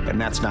feet, and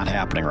that's not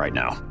happening right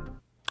now.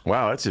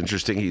 Wow, that's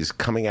interesting. He's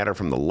coming at her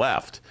from the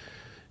left,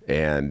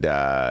 and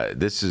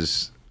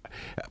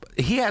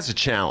he has a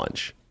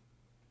challenge.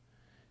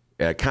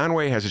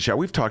 Conway has a challenge.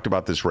 We've talked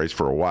about this race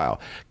for a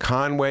while.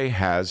 Conway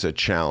has a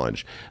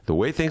challenge. The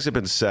way things have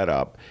been set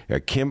up,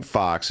 Kim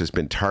Foxx has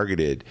been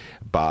targeted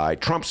by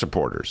Trump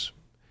supporters.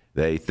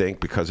 They think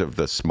because of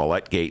the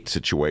Smollett-gate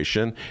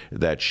situation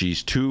that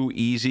she's too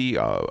easy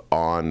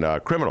on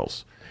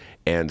criminals.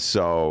 And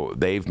so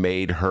they've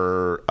made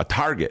her a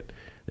target.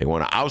 They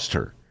want to oust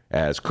her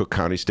as Cook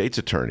County State's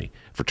Attorney.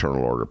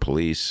 Fraternal Order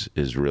Police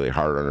is really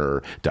hard on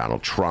her.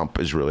 Donald Trump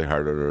is really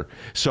hard on her.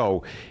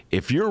 So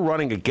if you're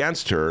running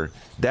against her,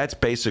 that's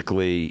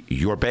basically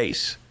your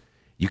base.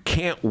 You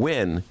can't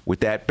win with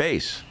that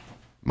base.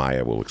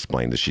 Maya will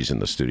explain this. She's in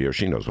the studio.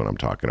 She knows what I'm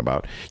talking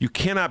about. You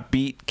cannot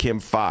beat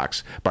Kim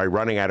Foxx by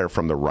running at her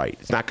from the right.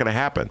 It's not going to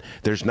happen.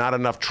 There's not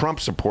enough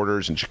Trump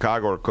supporters in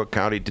Chicago or Cook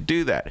County to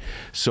do that.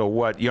 So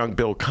what young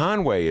Bill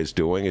Conway is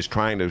doing is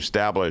trying to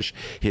establish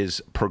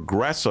his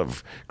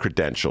progressive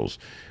credentials,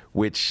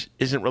 which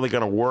isn't really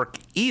going to work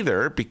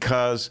either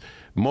because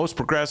most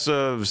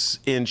progressives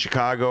in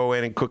Chicago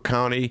and in Cook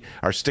County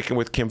are sticking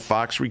with Kim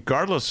Foxx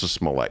regardless of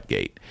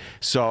Smollett-gate.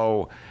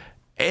 So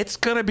it's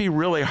going to be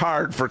really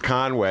hard for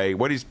Conway.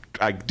 What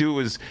I do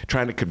is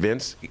trying to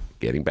convince,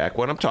 getting back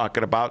what I'm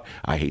talking about.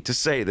 I hate to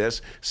say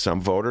this, some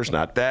voters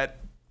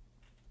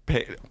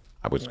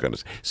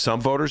some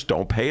voters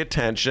don't pay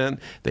attention.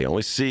 They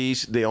only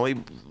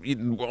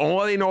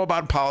all they know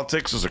about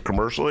politics is a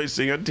commercial they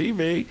see on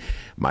TV.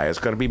 Maya's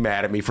going to be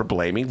mad at me for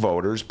blaming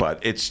voters,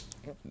 but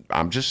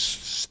I'm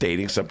just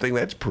stating something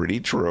that's pretty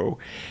true.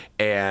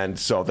 And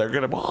so they're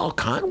going to,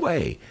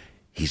 Conway,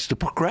 he's the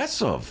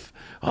progressive.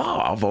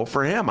 I'll vote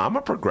for him. I'm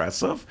a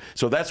progressive.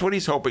 So that's what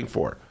he's hoping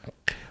for.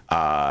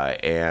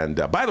 And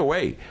by the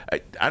way,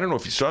 I don't know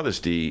if you saw this,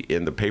 D,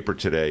 in the paper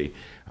today.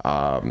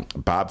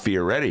 Bob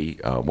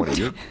Fioretti, one of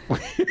your...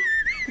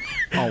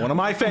 one of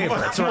my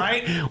favorites,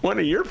 right? One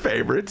of your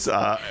favorites,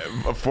 a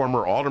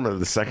former alderman of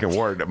the 2nd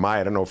Ward.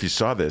 Maya, I don't know if you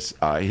saw this.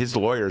 His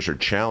lawyers are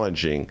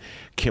challenging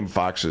Kim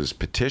Foxx's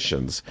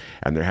petitions,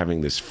 and they're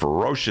having this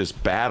ferocious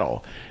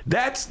battle.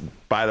 That's,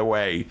 by the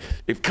way,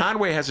 if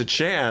Conway has a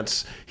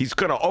chance, he's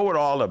going to owe it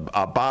all to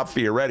Bob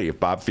Fioretti if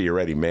Bob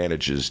Fioretti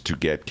manages to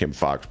get Kim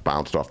Foxx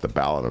bounced off the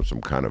ballot on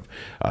some kind of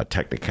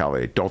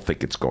technicality. I don't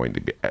think it's going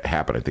to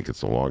happen. I think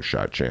it's a long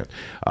shot chance.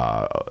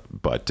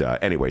 But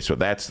anyway, so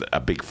that's a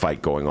big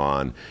fight going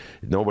on.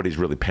 Nobody's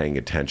really paying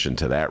attention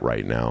to that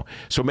right now.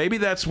 So maybe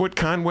that's what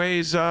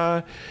Conway's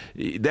that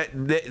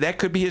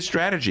could be his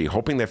strategy,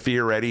 hoping that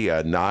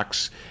Fioretti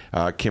knocks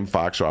Kim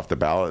Foxx off the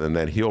ballot, and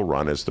then he'll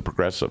run as the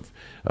progressive.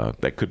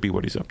 That could be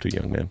what he's up to,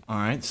 young man. All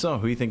right, so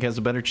who do you think has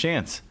a better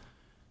chance?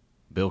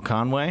 Bill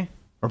Conway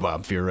Or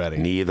Bob Fioretti?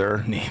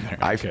 Neither. Neither.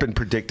 I've been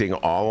predicting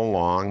all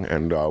along,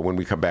 and when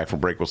we come back from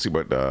break, we'll see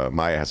what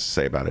Maya has to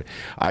say about it.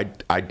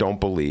 I don't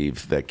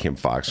believe that Kim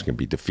Foxx can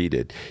be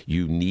defeated.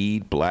 You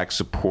need black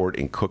support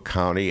in Cook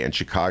County and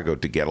Chicago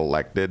to get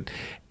elected,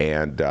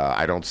 and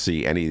I don't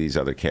see any of these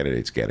other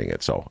candidates getting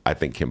it. So I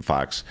think Kim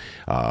Foxx,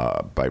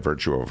 by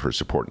virtue of her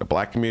support in the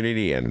black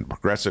community and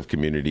progressive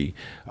community,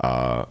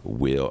 or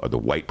the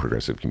white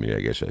progressive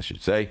community, I guess I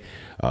should say,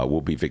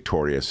 will be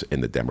victorious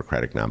in the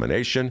Democratic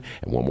nomination.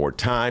 And one more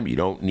time, you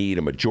don't need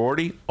a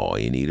majority. All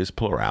you need is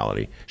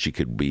plurality. She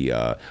could be,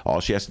 all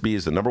she has to be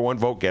is the number one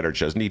vote getter.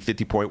 She doesn't need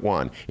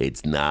 50.1.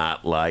 It's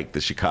not like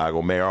the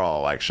Chicago mayoral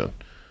election.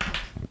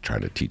 I'm trying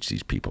to teach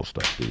these people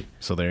stuff, dude.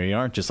 So there you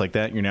are. Just like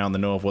that, you're now in the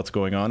know of what's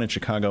going on in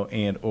Chicago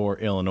and or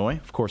Illinois.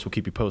 Of course, we'll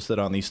keep you posted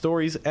on these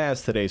stories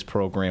as today's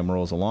program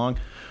rolls along.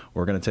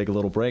 We're going to take a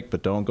little break,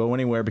 but don't go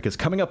anywhere, because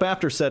coming up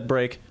after said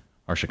break,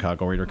 our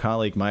Chicago Reader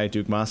colleague, Maya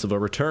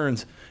Dukmasova,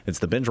 returns. It's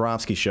the Ben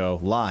Joravsky Show,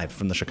 live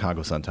from the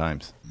Chicago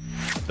Sun-Times.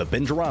 The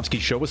Ben Joravsky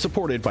Show is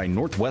supported by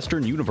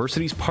Northwestern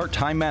University's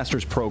part-time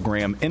master's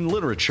program in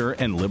literature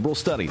and liberal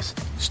studies.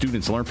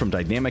 Students learn from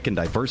dynamic and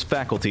diverse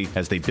faculty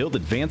as they build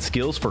advanced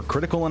skills for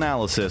critical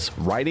analysis,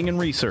 writing, and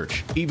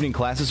research. Evening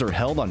classes are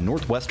held on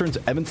Northwestern's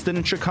Evanston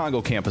and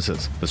Chicago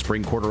campuses. The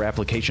spring quarter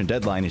application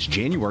deadline is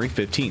January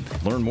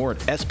 15th. Learn more at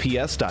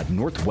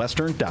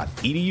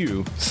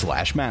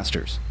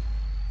sps.northwestern.edu/masters.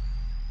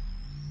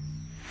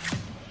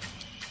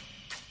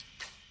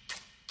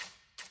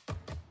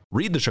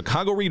 Read the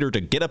Chicago Reader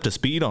to get up to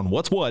speed on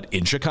what's what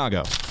in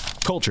Chicago.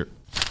 Culture,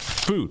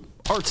 food,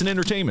 arts and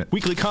entertainment,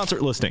 weekly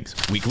concert listings,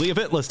 weekly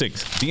event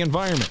listings, the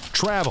environment,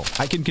 travel.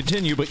 I can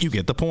continue, but you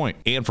get the point.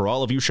 And for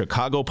all of you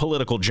Chicago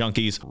political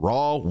junkies,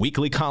 raw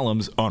weekly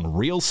columns on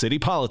real city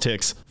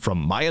politics from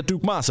Maya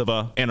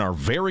Dukmasova and our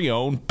very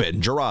own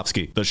Ben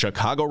Joravsky. The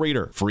Chicago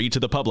Reader, free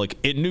to the public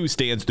in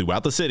newsstands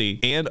throughout the city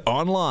and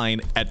online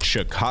at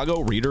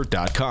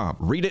chicagoreader.com.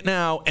 Read it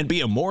now and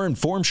be a more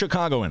informed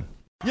Chicagoan.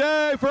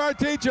 Yay for our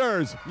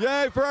teachers!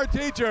 Yay for our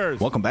teachers!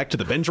 Welcome back to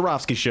the Ben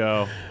Joravsky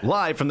Show,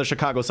 live from the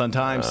Chicago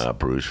Sun-Times.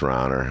 Bruce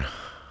Rauner.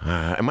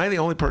 Am I the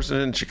only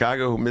person in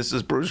Chicago who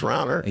misses Bruce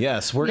Rauner?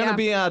 Yes, we're going to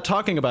be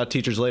talking about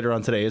teachers later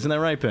on today. Isn't that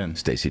right, Ben?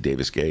 Stacey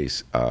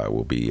Davis-Gaze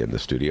will be in the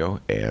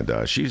studio,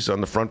 and she's on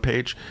the front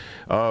page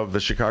of the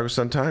Chicago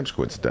Sun-Times,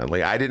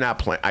 coincidentally. I did not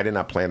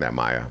plan that,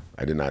 Maya.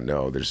 I did not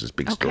know there's this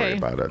big story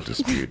about a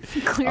dispute.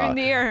 Clearing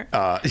the air.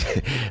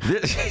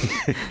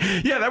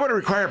 Yeah, that would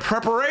require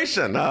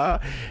preparation.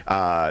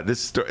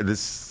 This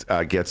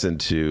gets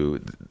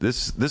into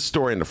this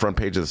story in the front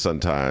page of the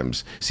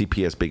Sun-Times.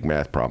 CPS Big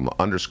Math Problem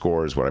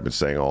underscores what I've been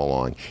saying all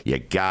along. You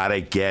gotta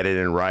get it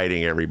in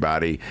writing,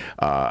 everybody.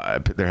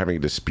 They're having a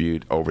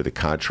dispute over the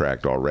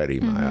contract already,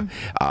 Maya,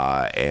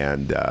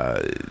 and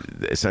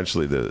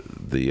essentially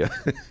the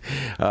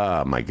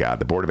oh my God,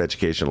 the Board of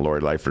Education, Lori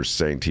Lightfoot,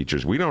 saying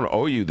teachers, we don't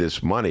owe you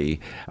this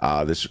money,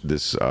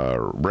 this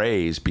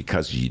raise,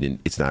 because you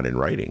didn't. It's not in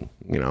writing,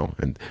 you know.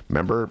 And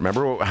remember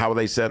how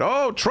they said,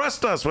 "Oh,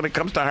 trust us when it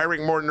comes to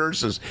hiring more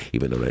nurses,"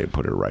 even though they didn't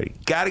put it in writing.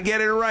 Got to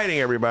get it in writing,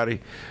 everybody.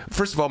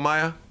 First of all,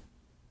 Maya,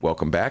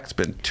 welcome back. It's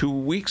been 2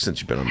 weeks since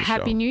you've been on the show.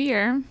 Happy New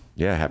Year.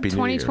 Yeah, Happy New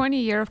Year. 2020,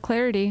 year of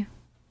clarity.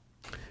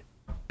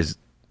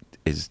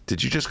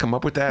 Did you just come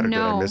up with that, or did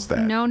I miss that?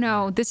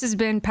 No. This has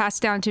been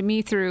passed down to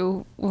me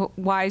through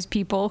wise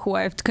people who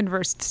I've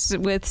conversed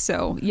with.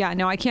 So yeah,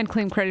 no, I can't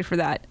claim credit for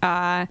that.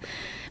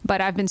 But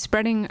I've been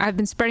spreading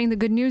the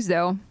good news,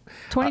 though.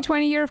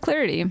 2020, year of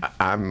clarity.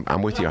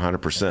 I'm with you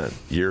 100%.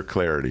 Year of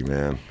clarity,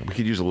 man. We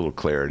could use a little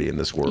clarity in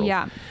this world.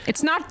 Yeah,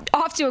 it's not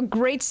off to a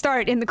great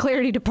start in the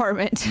clarity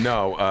department.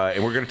 No,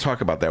 and we're going to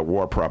talk about that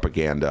war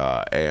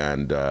propaganda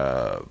and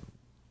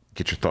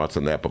get your thoughts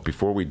on that. But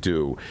before we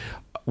do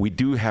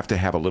have to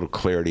have a little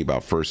clarity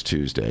about First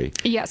Tuesday.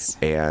 Yes.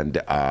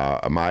 And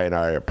Maya and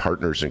I are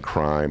partners in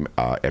crime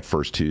at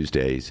First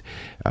Tuesdays,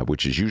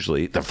 which is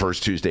usually the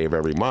first Tuesday of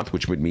every month,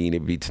 which would mean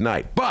it'd be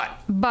tonight. But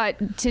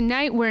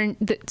tonight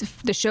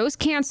the show's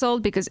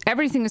canceled because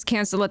everything is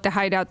canceled at the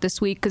Hideout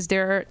this week because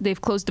they've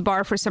closed the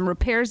bar for some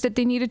repairs that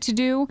they needed to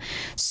do.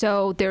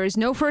 So there is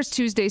no First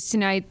Tuesdays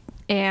tonight.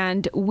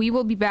 And we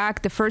will be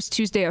back the first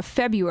Tuesday of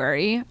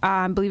February.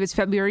 I believe it's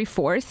February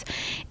 4th.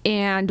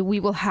 And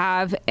we will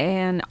have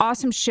an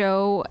awesome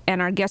show.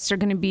 And our guests are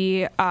going to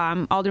be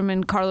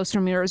Alderman Carlos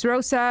Ramirez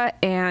Rosa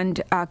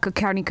and Cook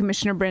County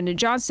Commissioner Brandon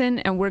Johnson.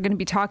 And we're going to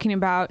be talking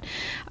about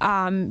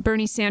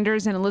Bernie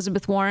Sanders and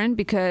Elizabeth Warren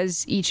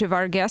because each of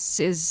our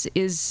guests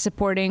is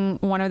supporting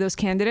one of those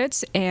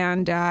candidates.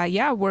 And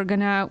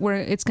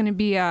it's going to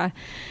be a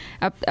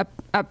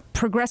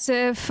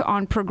progressive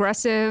on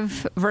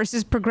progressive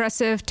versus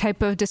progressive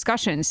type of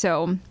discussion.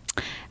 So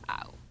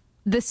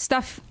the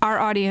stuff our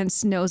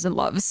audience knows and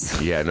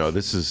loves. Yeah, no,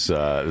 this is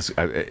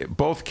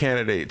both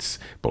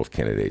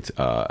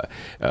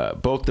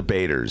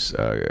debaters,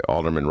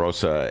 Alderman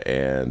Rosa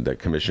and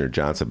Commissioner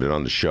Johnson, have been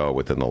on the show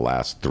within the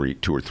last 2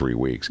 or 3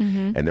 weeks,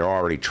 and they're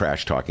already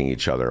trash talking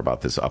each other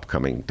about this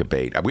upcoming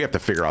debate. We have to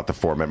figure out the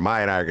format.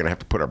 Maya and I are going to have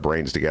to put our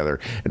brains together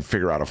and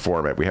figure out a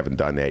format. We haven't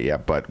done that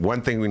yet, but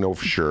one thing we know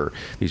for sure: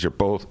 these are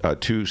both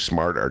two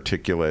smart,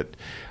 articulate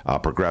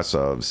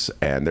progressives,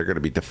 and they're going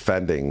to be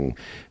defending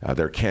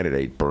their candidate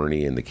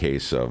Bernie in the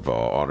case of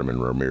Alderman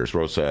Ramirez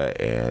Rosa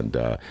and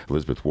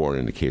Elizabeth Warren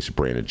in the case of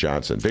Brandon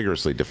Johnson,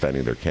 vigorously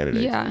defending their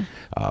candidates. Yeah.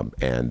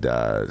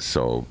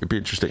 So it'd be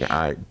interesting.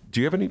 Do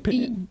you have any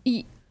opinion?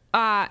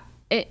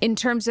 In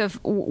terms of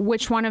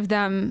which one of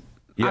them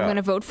I'm going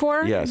to vote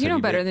for? Yes, you know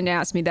better than to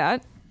ask me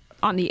that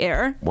on the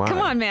air. Why? Come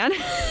on, man.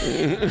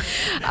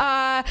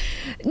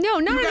 No,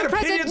 not in a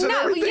presidential.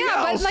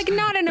 But like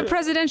not in a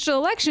presidential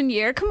election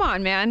year. Come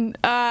on, man.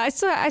 I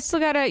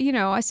still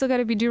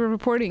gotta be doing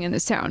reporting in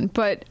this town.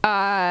 But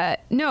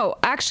no,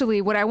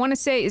 actually, what I want to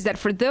say is that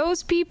for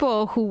those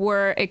people who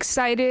were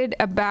excited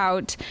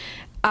about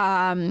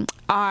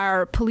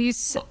our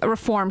police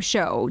reform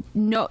show,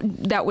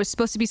 that was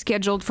supposed to be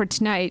scheduled for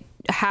tonight,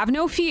 have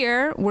no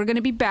fear. We're going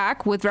to be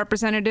back with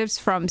representatives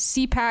from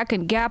CPAC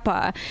and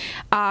GAPA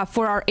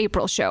for our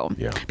April show.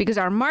 Yeah. Because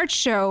our March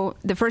show,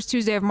 the first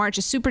Tuesday of March,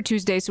 is Super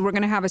Tuesday, so we're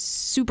going to have a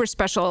super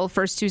special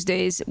first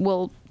Tuesdays.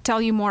 We'll tell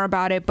you more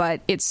about it,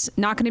 but it's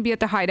not going to be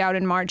at the Hideout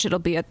in March. It'll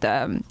be at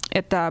the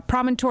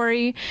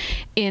Promontory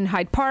in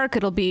Hyde Park.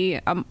 It'll be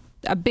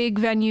a big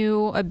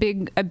venue, a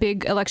big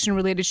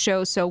election-related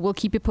show, so we'll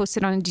keep you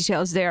posted on the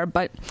details there.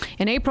 But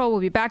in April,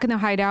 we'll be back in the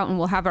Hideout, and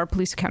we'll have our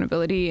police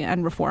accountability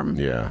and reform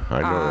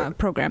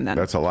program then.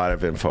 That's a lot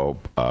of info.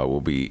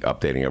 We'll be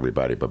updating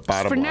everybody, but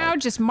bottom line... For now,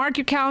 just mark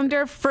your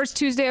calendar, first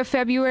Tuesday of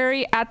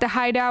February at the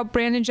Hideout,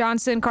 Brandon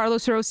Johnson,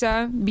 Carlos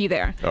Rosa, be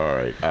there. All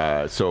right.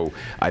 So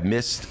I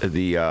missed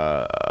the...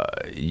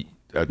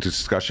 a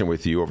discussion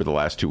with you over the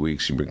last 2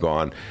 weeks. You've been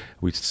gone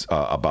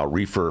about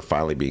reefer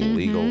finally being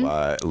legal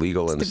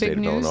in the state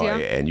of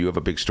Illinois, and you have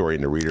a big story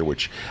in the Reader,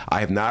 which I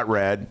have not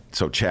read.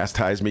 So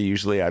chastise me.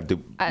 Usually I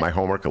do my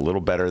homework a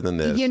little better than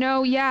this.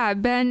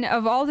 Ben,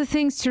 of all the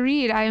things to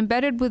read, I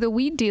embedded with a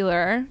weed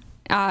dealer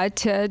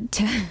to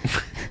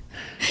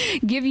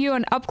give you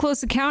an up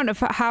close account of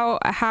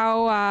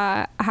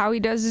how he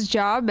does his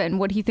job and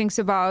what he thinks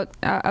about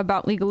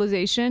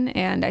legalization.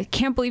 And I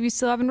can't believe you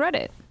still haven't read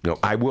it. No,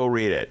 I will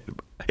read it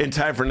in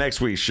time for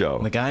next week's show.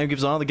 The guy who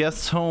gives all the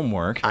guests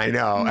homework. I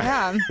know.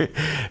 Yeah.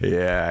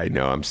 Yeah, I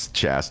know. I'm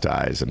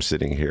chastised. I'm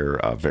sitting here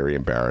very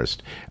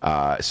embarrassed.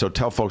 So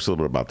tell folks a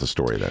little bit about the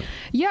story then.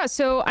 Yeah.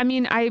 So, I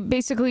mean, I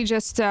basically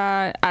just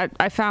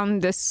I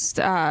found this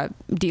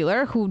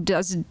dealer who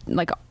does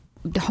like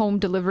home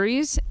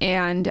deliveries,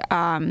 and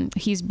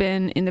he's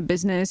been in the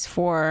business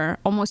for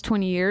almost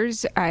 20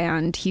 years,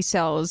 and he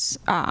sells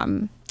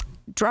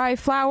dry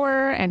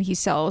flower, and he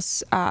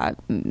sells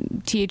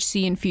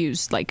THC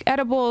infused like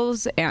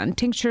edibles and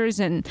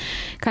tinctures and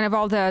kind of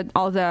all the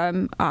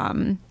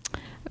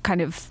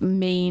kind of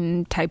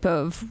main type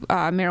of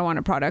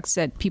marijuana products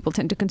that people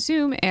tend to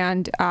consume.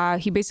 And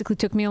he basically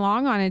took me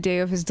along on a day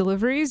of his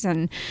deliveries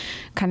and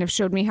kind of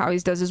showed me how he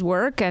does his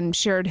work and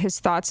shared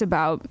his thoughts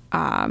about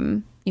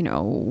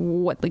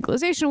what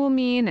legalization will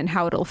mean and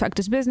how it'll affect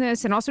his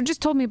business, and also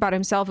just told me about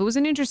himself. It was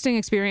an interesting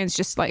experience,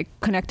 just like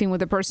connecting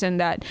with a person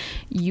that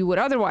you would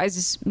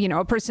otherwise,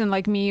 a person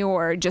like me,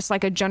 or just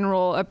like a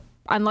general,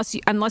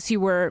 unless you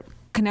were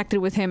connected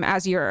with him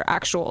as your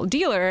actual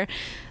dealer,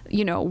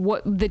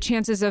 what the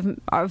chances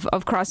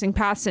of crossing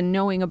paths and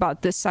knowing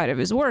about this side of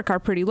his work are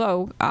pretty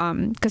low,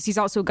 because he's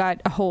also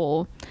got a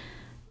whole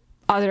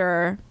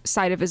other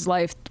side of his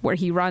life where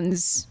he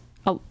runs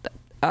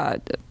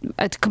a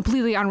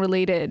completely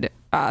unrelated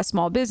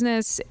small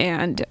business,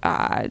 and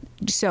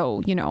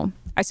so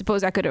I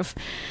suppose I could have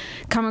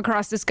come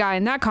across this guy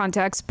in that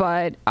context,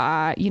 but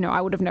I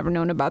would have never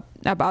known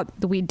about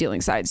the weed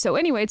dealing side. So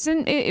anyway,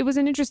 it was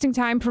an interesting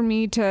time for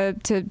me to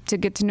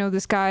get to know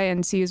this guy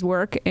and see his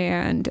work,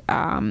 and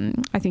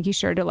I think he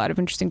shared a lot of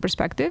interesting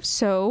perspectives.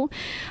 So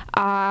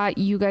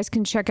you guys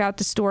can check out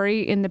the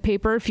story in the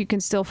paper if you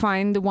can still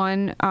find the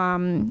one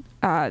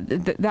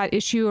that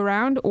issue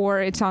around,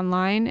 or it's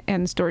online,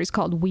 and the story's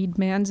called Weed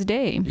Man's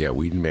Day. Yeah,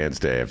 Weed Man's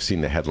Day. I've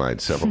seen the headline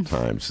several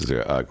times. It's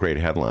a great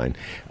headline,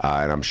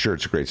 and I'm sure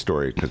it's a great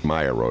story because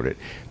Maya wrote it.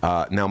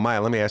 Now,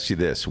 Maya, let me ask you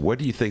this. What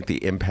do you think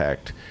the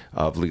impact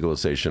of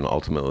legalization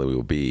ultimately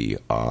will be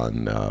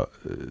on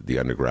the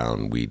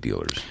underground weed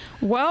dealers?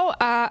 Well,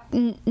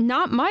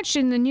 not much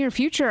in the near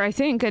future, I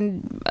think,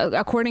 and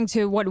according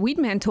to what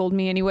Weedman told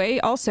me anyway,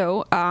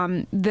 also,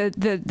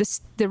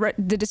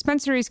 the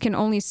dispensaries can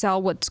only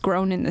sell what's grown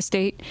grown in the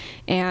state,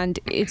 and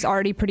it's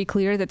already pretty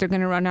clear that they're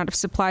going to run out of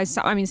supplies.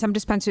 I mean, some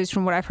dispensaries,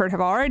 from what I've heard,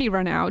 have already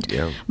run out,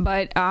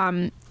 but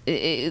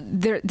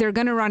they're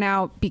going to run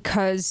out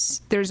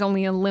because there's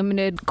only a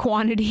limited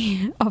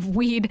quantity of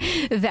weed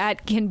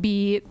that can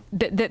be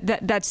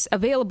that's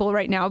available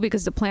right now,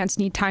 because the plants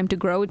need time to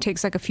grow. It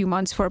takes like a few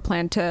months for a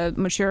plant to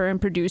mature and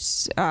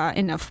produce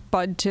enough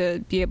bud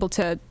to be able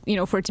to,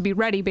 for it to be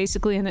ready,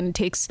 basically, and then it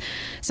takes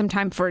some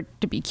time for it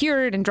to be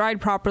cured and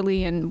dried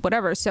properly and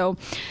whatever. So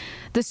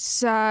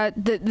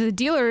the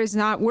dealer is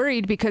not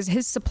worried because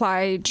his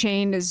supply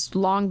chain has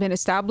long been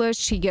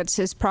established. He gets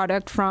his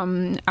product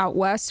from out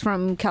west,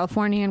 from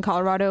California and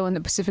Colorado and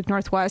the Pacific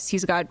Northwest.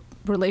 He's got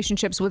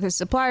relationships with his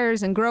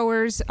suppliers and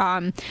growers.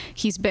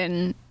 He's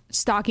been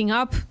stocking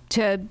up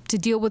to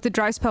deal with the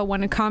dry spell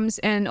when it comes.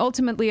 And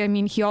ultimately, I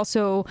mean,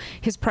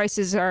 his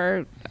prices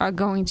are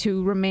going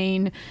to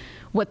remain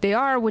what they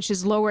are, which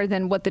is lower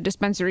than what the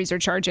dispensaries are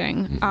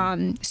charging.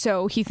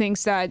 So he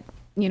thinks that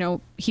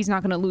he's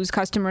not going to lose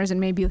customers, and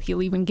maybe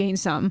he'll even gain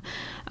some.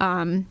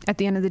 At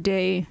the end of the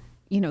day,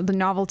 the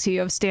novelty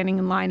of standing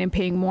in line and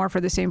paying more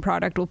for the same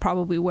product will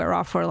probably wear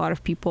off for a lot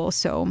of people.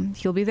 So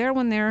he'll be there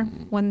when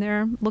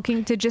they're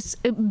looking to just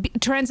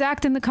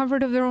transact in the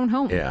comfort of their own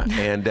home. Yeah.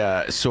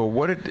 And so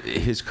what did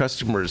his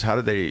customers, how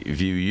did they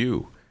view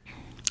you?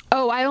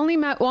 Oh, I only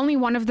met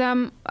one of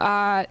them.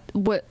 I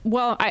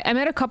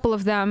met a couple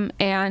of them,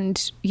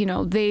 and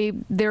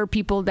they're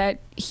people that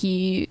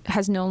he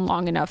has known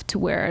long enough to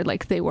where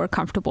like they were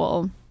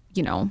comfortable,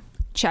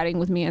 chatting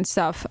with me and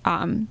stuff.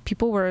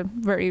 People were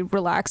very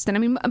relaxed, and I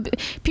mean,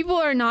 people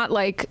are not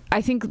like,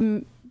 I think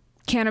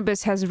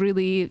cannabis has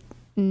really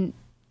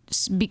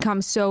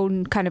become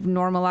so kind of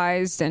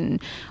normalized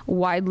and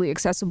widely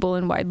accessible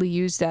and widely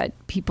used that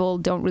people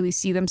don't really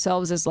see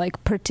themselves as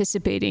like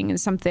participating in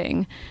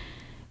something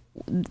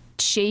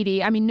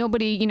shady. I mean,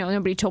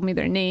 nobody told me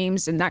their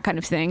names and that kind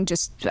of thing,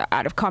 just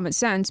out of common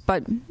sense,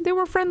 but they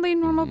were friendly,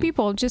 normal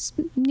people, just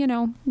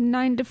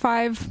 9 to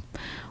 5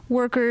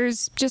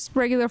 workers, just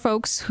regular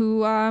folks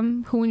who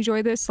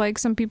enjoy this like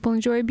some people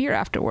enjoy a beer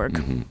after work.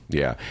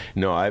 Yeah.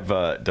 No, I've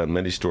done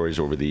many stories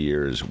over the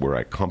years where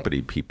I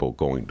accompany people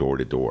going door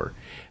to door,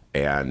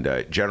 and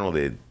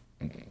generally,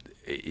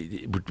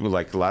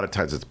 like a lot of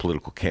times it's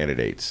political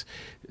candidates.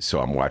 So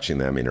I'm watching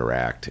them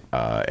interact,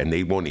 and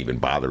they won't even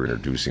bother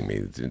introducing me.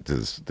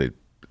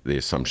 The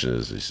assumption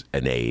is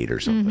an aide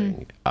or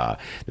something.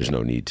 There's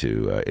no need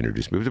to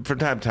introduce me. But from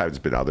time to time, it's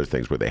been other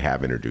things where they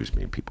have introduced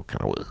me, and people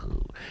kind of,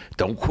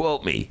 don't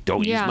quote me,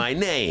 don't use my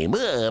name,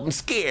 I'm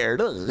scared.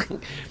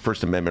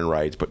 First Amendment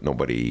rights, but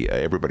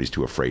everybody's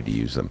too afraid to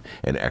use them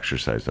and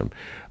exercise them.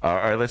 All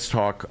right, let's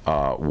talk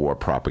war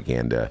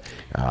propaganda.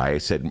 I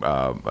sent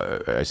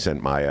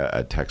Maya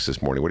a text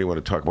this morning. What do you want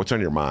to talk about? What's on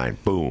your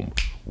mind? Boom.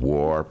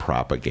 War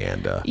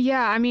propaganda.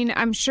 Yeah, I mean,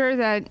 I'm sure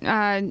that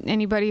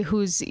anybody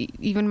who's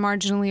even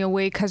marginally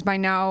awake has by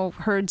now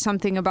heard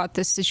something about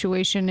this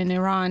situation in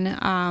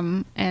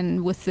Iran,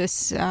 and with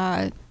this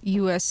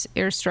U.S.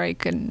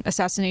 airstrike and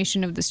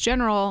assassination of this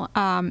general,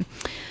 Qasem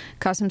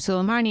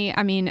Soleimani.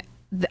 I mean,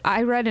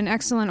 I read an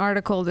excellent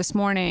article this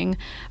morning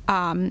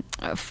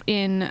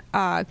in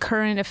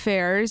Current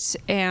Affairs,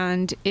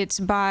 and it's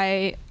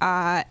by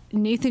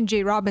Nathan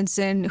J.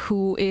 Robinson,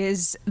 who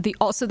is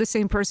also the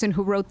same person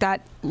who wrote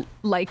that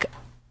like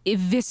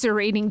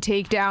eviscerating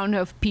takedown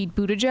of Pete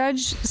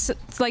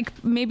Buttigieg, like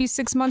maybe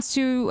 6 months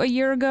to a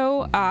year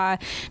ago.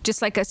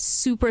 Just like a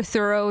super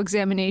thorough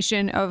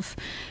examination of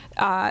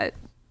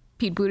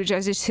Pete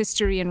Buttigieg's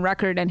history and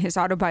record and his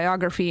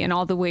autobiography and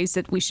all the ways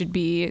that we should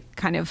be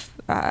kind of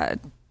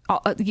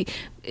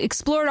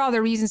explored all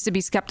the reasons to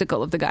be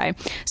skeptical of the guy.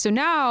 So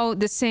now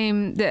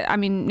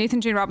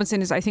Nathan J.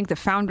 Robinson is, I think, the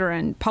founder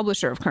and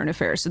publisher of Current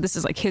Affairs. So this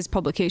is like his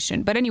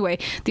publication. But anyway,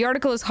 the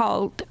article is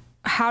called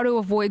How to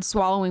Avoid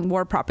Swallowing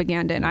War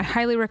Propaganda. And I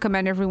highly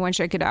recommend everyone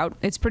check it out.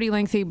 It's pretty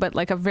lengthy, but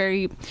like a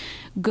very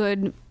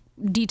good,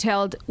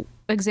 detailed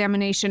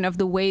examination of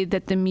the way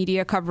that the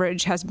media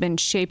coverage has been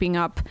shaping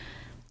up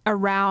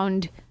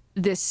around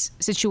this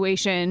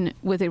situation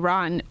with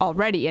Iran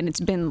already, and it's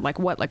been like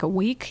a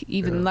week,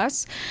 even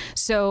less.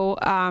 So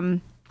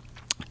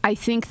I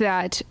think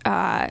that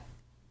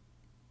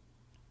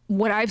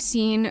what I've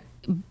seen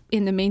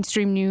in the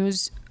mainstream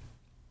news,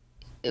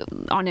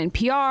 on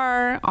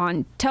NPR,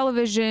 on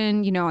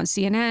television, on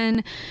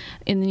CNN,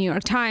 in the New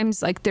York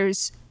Times, like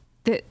there's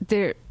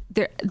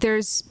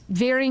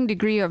varying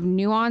degree of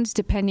nuance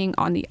depending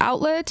on the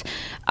outlet,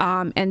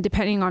 and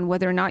depending on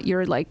whether or not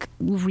you're like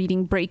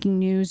reading breaking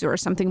news or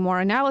something more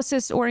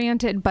analysis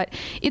oriented. But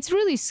it's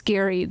really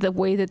scary the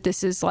way that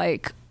this is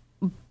like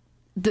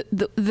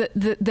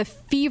the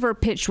fever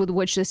pitch with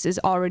which this is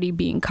already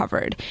being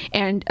covered,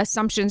 and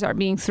assumptions are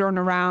being thrown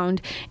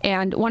around.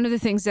 And one of the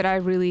things that I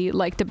really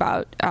liked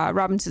about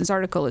Robinson's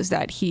article is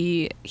that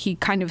he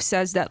kind of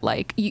says that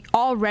like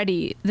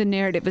already the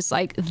narrative is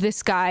like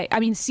this guy. I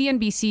mean,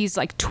 CNBC's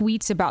like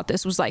tweets about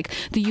this was like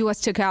the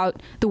U.S. took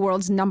out the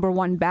world's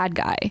 #1 bad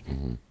guy.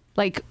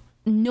 Like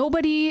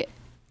nobody,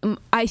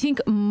 I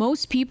think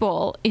most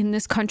people in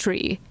this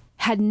country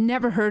had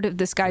never heard of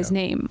this guy's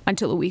name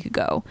until a week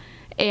ago,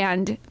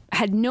 and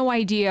had no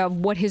idea of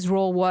what his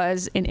role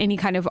was in any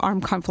kind of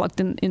armed conflict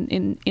in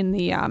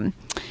the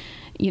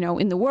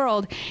in the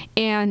world.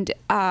 And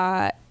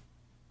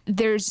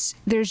there's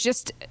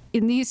just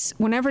in these,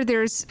 whenever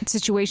there's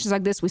situations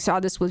like this, we saw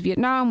this with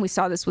Vietnam, we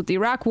saw this with the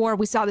Iraq War,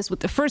 we saw this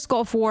with the first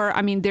Gulf War.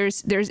 I mean,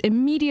 there's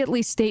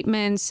immediately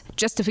statements,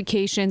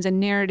 justifications, and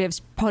narratives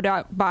put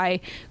out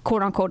by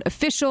quote unquote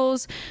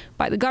officials,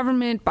 by the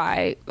government,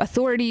 by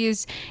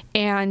authorities,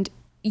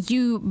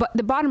 but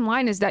the bottom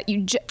line is that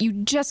you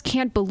just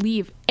can't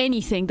believe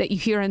anything that you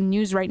hear in the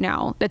news right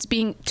now that's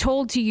being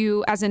told to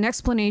you as an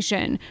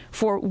explanation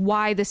for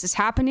why this is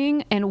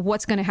happening and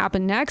what's going to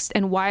happen next,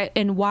 and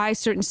why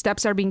certain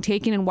steps are being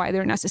taken and why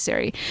they're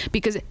necessary.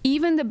 Because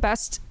even the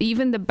best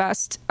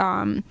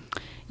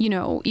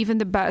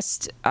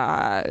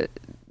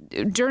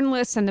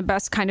journalists and the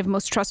best kind of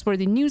most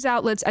trustworthy news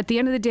outlets, at the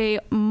end of the day,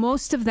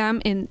 most of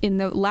them in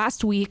the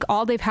last week,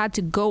 all they've had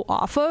to go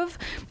off of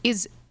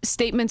is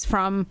statements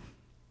from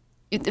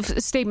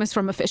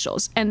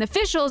officials, and the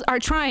officials are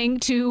trying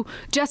to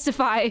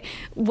justify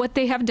what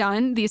they have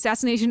done, the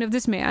assassination of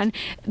this man.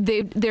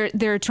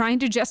 They're trying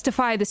to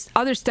justify this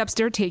other steps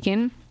they're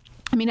taking.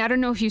 I mean, I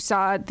don't know if you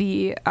saw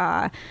the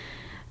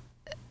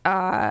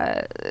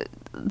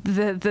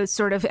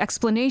sort of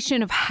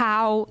explanation of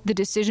how the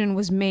decision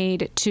was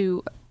made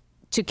to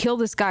kill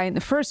this guy in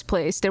the first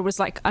place. There was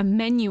like a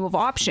menu of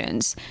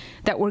options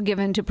that were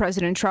given to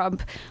President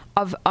Trump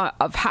of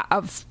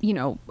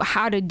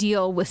how to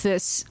deal with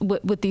this,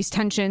 with these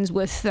tensions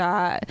with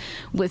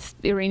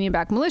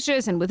Iranian-backed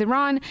militias and with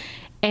Iran.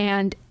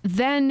 And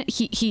then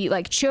he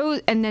like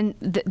chose, and then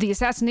the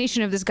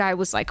assassination of this guy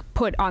was like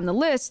put on the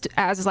list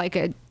as like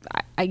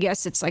I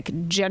guess it's like a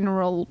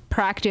general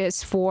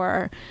practice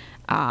for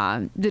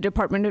the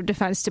Department of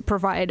Defense to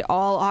provide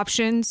all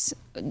options,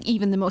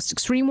 even the most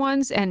extreme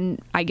ones.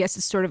 And I guess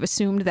it's sort of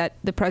assumed that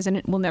the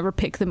president will never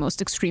pick the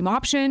most extreme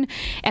option.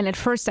 And at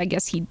first, I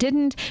guess he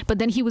didn't. But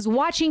then he was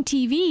watching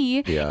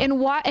TV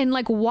and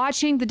like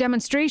watching the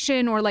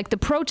demonstration or like the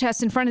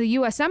protest in front of the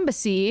U.S.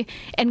 Embassy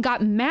and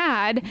got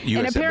mad.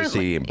 U.S.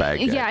 Embassy in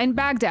Baghdad. Yeah, in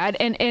Baghdad,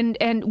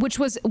 and which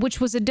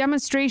was a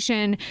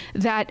demonstration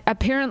that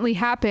apparently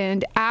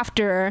happened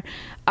after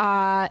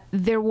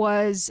there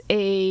was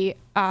a.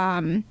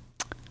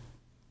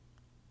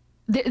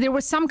 There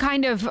was some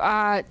kind of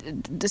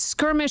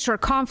skirmish or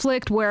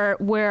conflict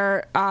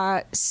where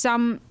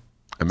some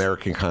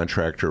American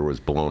contractor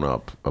was blown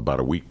up about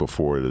a week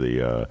before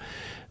the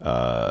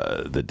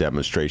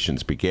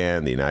demonstrations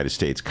began. The United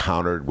States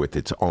countered with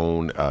its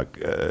own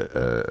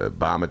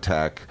bomb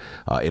attack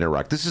in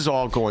Iraq. This is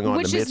all going on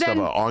in the midst of an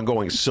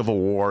ongoing civil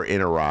war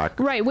in Iraq.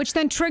 Right, which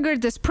then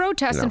triggered this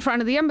protest in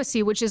front of the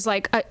embassy, which is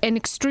like an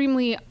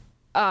extremely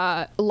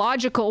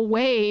logical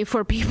way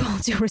for people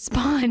to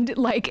respond.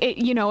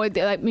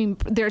 I mean,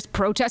 there's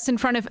protests in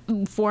front of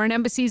foreign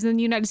embassies in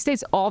the United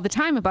States all the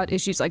time about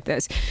issues like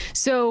this.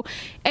 So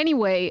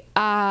anyway,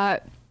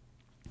 the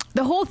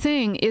whole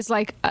thing is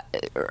like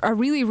a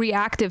really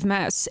reactive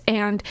mess.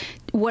 And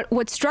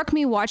what struck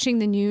me watching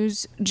the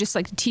news, just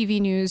like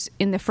TV news,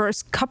 in the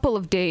first couple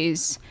of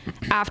days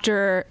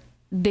after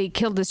they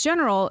killed this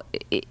general,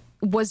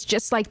 was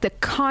just like the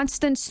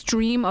constant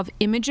stream of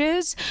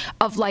images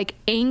of like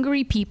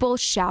angry people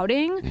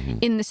shouting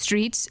in the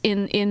streets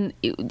in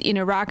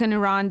Iraq and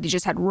Iran. They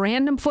just had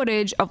random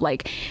footage of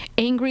like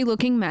angry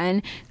looking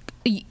men,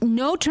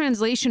 no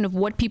translation of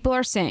what people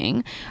are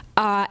saying,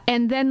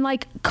 and then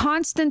like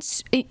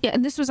constant,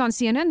 and this was on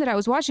CNN that I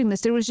was watching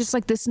this, there was just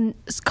like this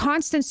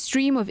constant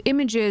stream of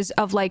images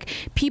of like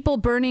people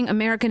burning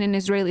American and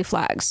Israeli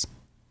flags.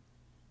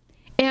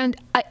 And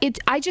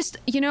I just,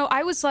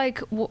 I was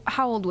like,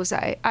 how old was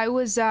I? I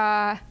was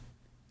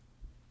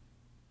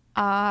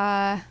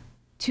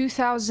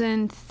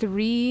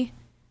 2003.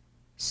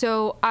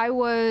 So I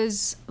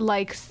was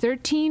like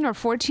 13 or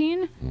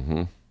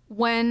 14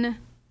 when,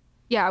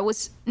 I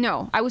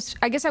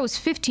guess I was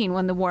 15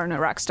 when the war in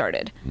Iraq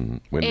started.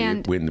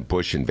 When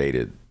Bush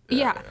invaded.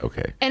 Yeah.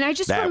 Okay. And I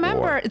just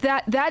remember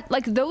that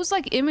like those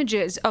like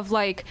images of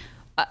like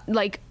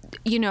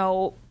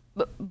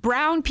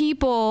brown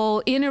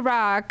people in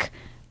Iraq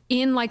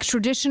in like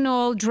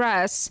traditional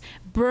dress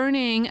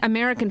burning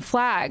American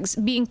flags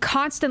being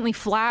constantly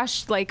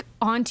flashed like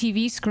on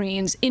TV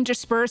screens,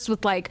 interspersed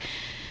with like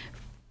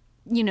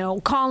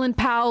Colin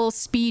Powell's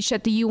speech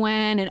at the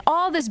UN and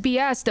all this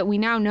BS that we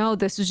now know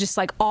this was just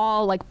like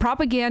all like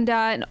propaganda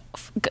and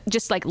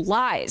just like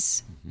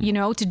lies,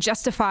 to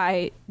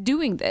justify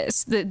doing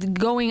this,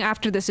 going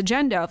after this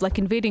agenda of like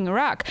invading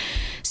Iraq.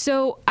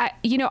 So I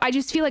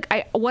just feel like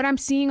what I'm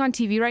seeing on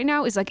TV right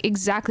now is like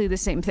exactly the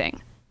same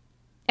thing.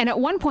 And at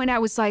one point I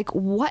was like,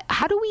 what?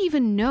 How do we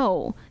even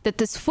know that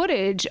this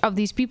footage of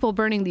these people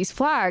burning these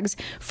flags,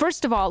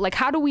 first of all, like,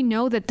 how do we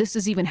know that this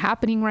is even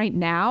happening right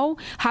now?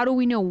 How do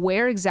we know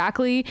where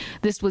exactly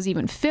this was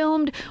even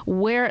filmed?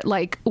 Where,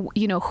 like,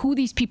 who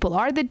these people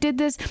are that did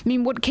this? I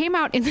mean, what came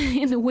out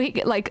in the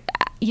wake, like,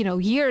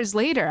 years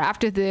later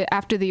after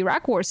the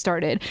Iraq war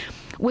started,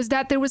 was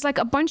that there was like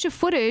a bunch of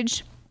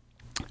footage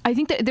I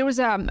think that there was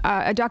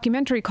a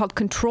documentary called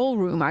Control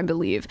Room, I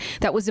believe,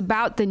 that was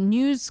about the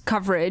news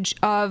coverage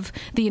of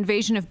the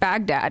invasion of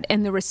Baghdad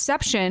and the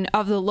reception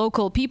of the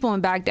local people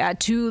in Baghdad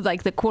to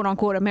like the quote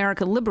unquote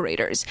American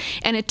liberators.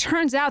 And it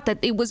turns out that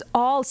it was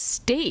all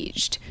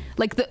staged.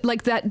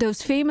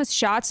 Those famous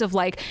shots of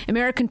like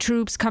American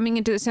troops coming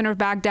into the center of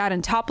Baghdad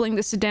and toppling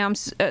the Saddam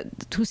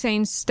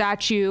Hussein's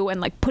statue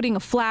and like putting a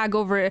flag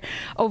over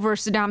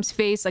Saddam's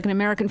face, like an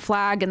American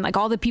flag, and like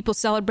all the people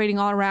celebrating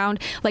all around.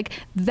 Like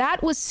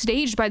that was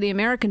staged by the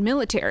American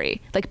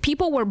military. Like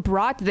people were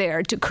brought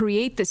there to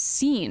create the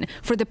scene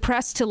for the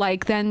press to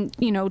like then,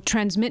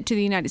 transmit to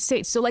the United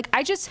States. So like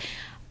I just,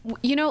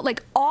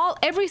 like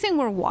everything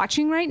we're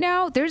watching right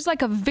now, there's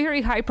like a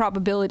very high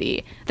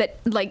probability that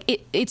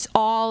like it's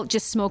all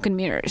just smoke and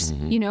mirrors,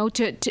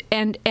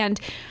 and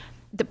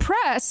the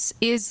press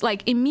is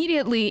like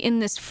immediately in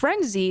this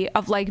frenzy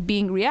of like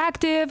being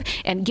reactive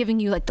and giving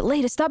you like the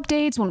latest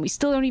updates when we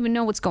still don't even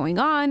know what's going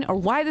on or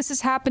why this is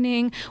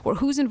happening or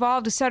who's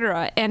involved,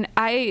 etc. And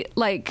I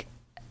like,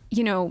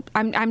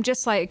 I'm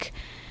just like,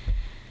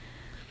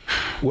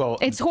 well,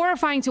 it's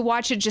horrifying to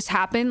watch it just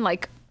happen.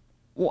 Like,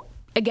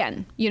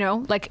 again,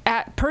 like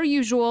per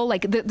usual,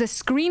 like the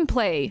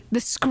screenplay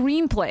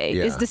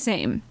is the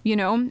same,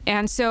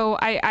 and so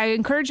I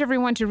encourage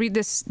everyone to read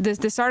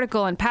this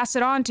article and pass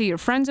it on to your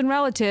friends and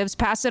relatives,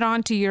 pass it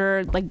on to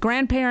your like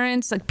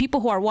grandparents, like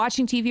people who are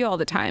watching TV all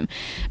the time,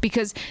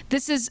 because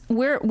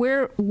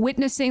we're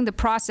witnessing the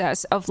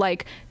process of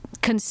like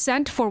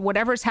consent for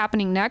whatever's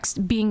happening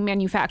next being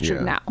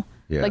manufactured now.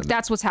 Yeah. Like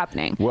that's what's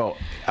happening. Well,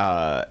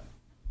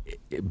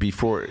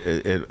 before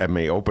at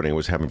my opening, I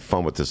was having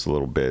fun with this a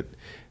little bit.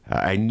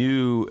 I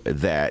knew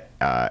that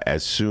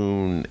as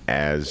soon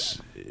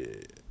as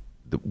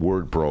the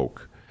word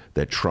broke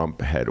that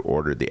Trump had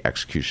ordered the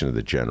execution of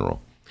the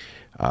general,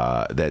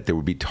 that there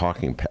would be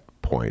talking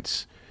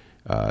points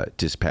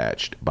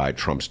dispatched by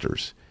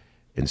Trumpsters.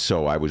 And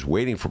so I was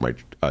waiting for my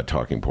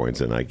talking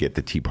points, and I get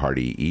the Tea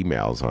Party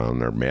emails on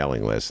their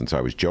mailing list. And so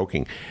I was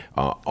joking.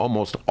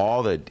 Almost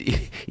all the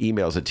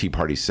emails that Tea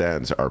Party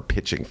sends are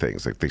pitching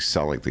things. Like they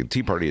sell, like the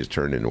Tea Party has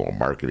turned into a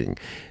marketing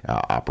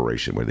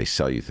operation where they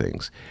sell you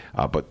things.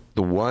 But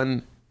the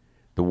one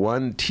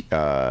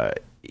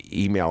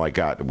email I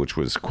got, which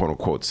was quote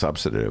unquote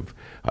substantive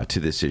to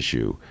this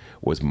issue,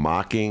 was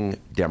mocking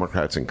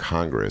Democrats in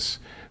Congress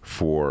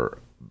for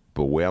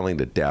bewailing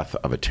the death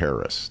of a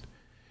terrorist.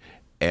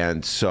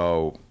 And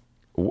so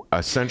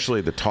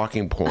essentially the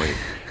talking point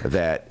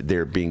that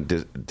they're being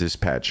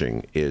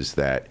dispatching is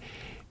that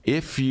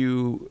if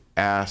you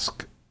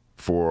ask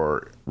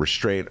for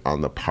restraint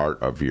on the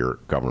part of your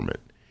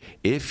government,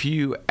 if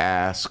you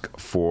ask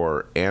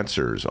for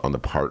answers on the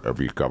part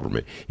of your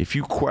government, if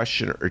you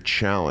question or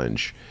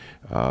challenge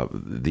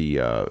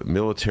the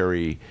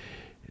military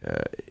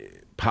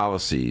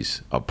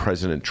policies of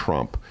President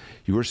Trump,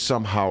 you are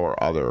somehow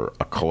or other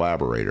a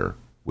collaborator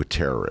with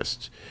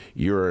terrorists.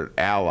 You're an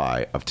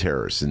ally of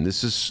terrorists. And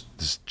this is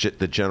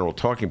the general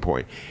talking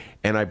point.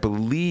 And I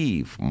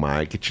believe,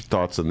 Mike, get your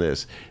thoughts on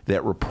this,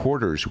 that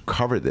reporters who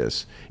cover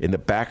this, in the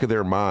back of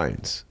their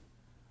minds,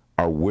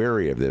 are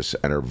wary of this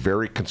and are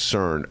very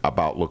concerned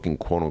about looking,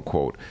 quote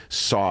unquote,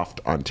 soft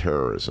on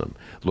terrorism,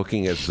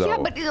 looking as though... Yeah,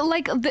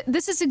 but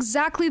this is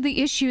exactly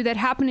the issue that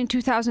happened in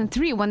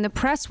 2003 when the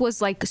press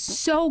was like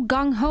so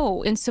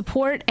gung-ho in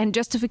support and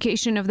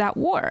justification of that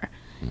war.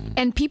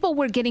 And people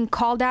were getting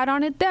called out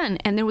on it then,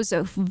 and there was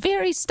a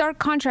very stark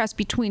contrast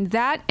between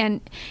that and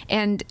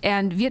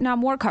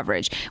Vietnam War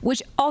coverage.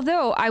 Which,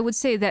 although I would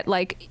say that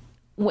like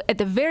at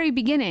the very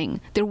beginning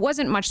there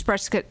wasn't much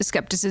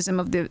skepticism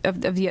of the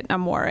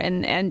Vietnam War,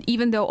 and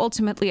even though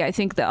ultimately I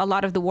think that a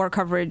lot of the war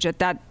coverage of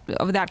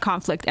that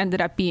conflict ended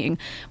up being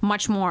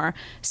much more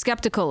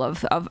skeptical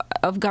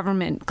of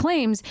government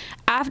claims.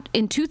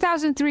 In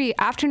 2003,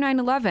 after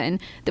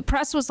 9/11, the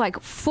press was like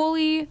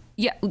fully.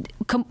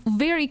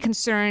 Very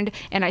concerned,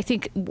 and I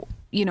think,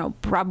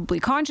 probably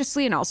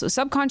consciously and also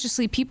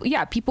subconsciously, people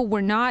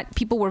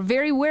were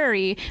very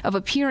wary of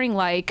appearing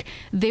like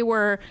they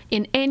were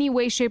in any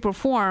way, shape, or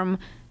form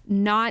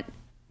not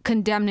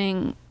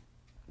condemning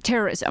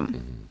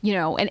terrorism,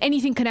 and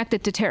anything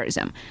connected to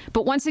terrorism.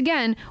 But once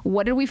again,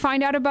 what did we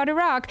find out about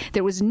Iraq?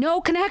 There was no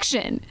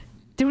connection.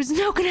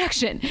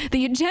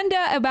 The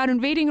agenda about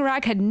invading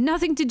Iraq had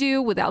nothing to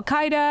do with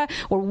Al-Qaeda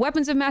or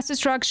weapons of mass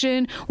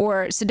destruction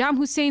or Saddam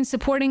Hussein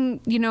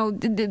supporting,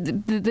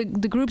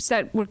 the groups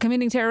that were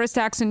committing terrorist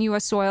acts on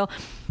U.S. soil.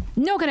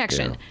 No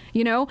connection,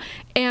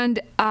 And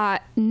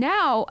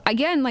now,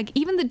 again, like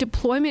even the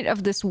deployment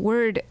of this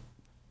word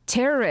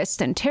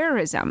terrorist and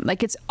terrorism,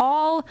 like it's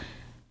all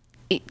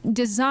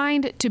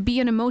designed to be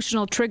an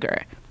emotional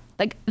trigger.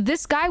 Like,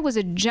 this guy was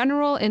a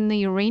general in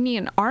the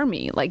Iranian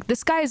army. Like,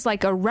 this guy is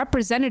like a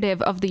representative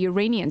of the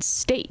Iranian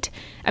state.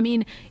 I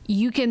mean,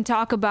 you can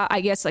talk about, I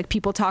guess, like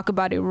people talk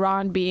about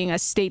Iran being a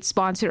state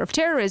sponsor of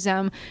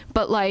terrorism,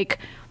 but like,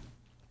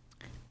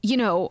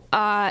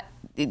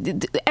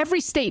 every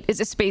state is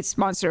a state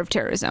sponsor of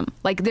terrorism.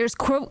 Like there's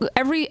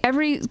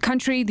every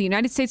country, the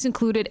United States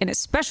included, and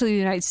especially the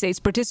United States,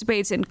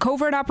 participates in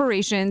covert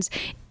operations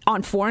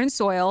on foreign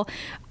soil.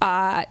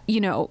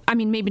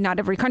 Maybe not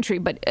every country,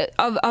 but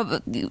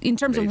in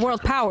terms of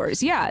world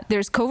powers, yeah,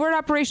 there's covert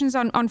operations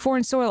on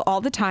foreign soil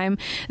all the time.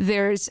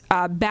 There's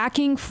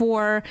backing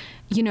for,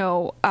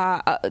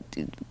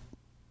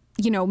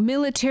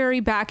 military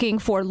backing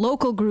for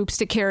local groups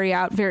to carry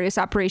out various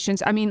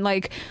operations. I mean,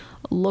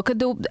 look at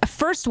the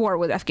first war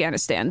with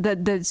Afghanistan,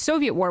 the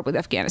Soviet war with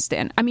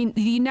Afghanistan. I mean,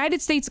 the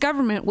United States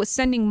government was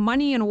sending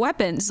money and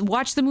weapons.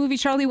 Watch the movie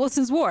Charlie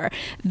Wilson's War.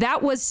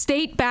 That was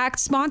state-backed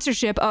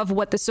sponsorship of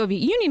what the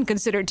Soviet Union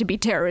considered to be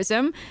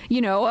terrorism,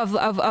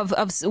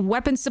 of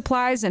weapons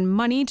supplies and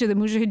money to the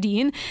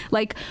Mujahideen.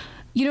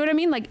 You know what I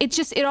mean?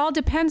 It all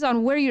depends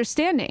on where you're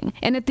standing.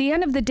 And at the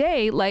end of the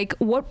day,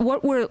 what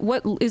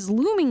is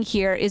looming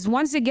here is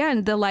once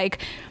again the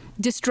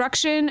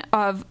destruction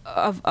of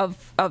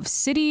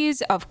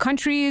cities, of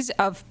countries,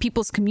 of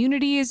people's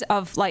communities,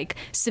 of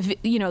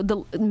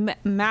the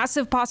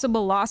massive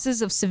possible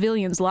losses of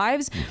civilians'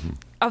 lives,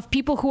 of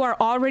people who are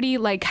already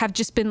have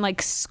just been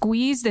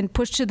squeezed and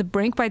pushed to the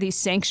brink by these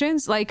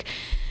sanctions.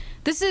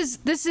 This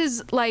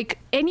is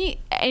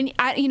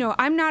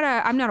I'm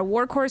not a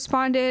war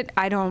correspondent.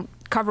 I don't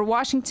cover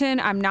Washington.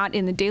 I'm not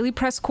in the daily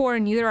press corps,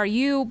 and neither are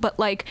you. But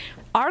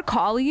our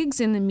colleagues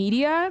in the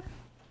media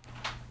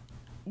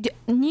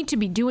need to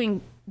be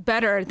doing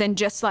better than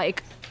just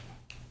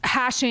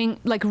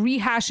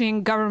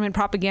rehashing government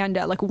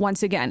propaganda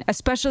once again,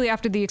 especially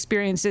after the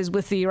experiences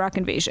with the Iraq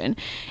invasion,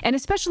 and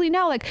especially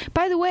now.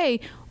 By the way,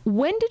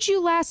 when did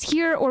you last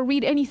hear or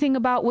read anything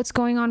about what's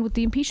going on with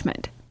the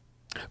impeachment?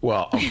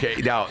 Well, okay,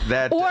 now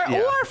that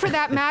or for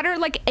that matter,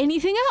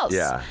 anything else.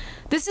 Yeah.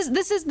 This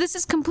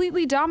is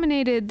completely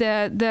dominated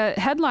the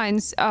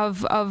headlines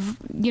of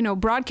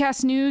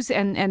broadcast news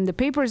and the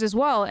papers as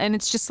well, and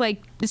it's just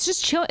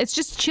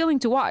chilling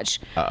to watch.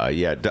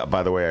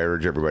 By the way, I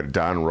urge everybody.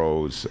 Don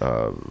Rose,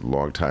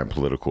 longtime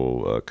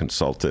political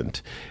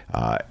consultant,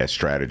 a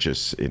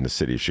strategist in the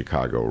city of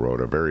Chicago,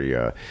 wrote a very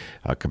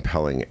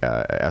compelling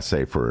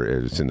essay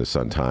it's in the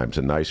Sun Times,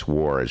 "A Nice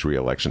War as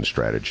Re-Election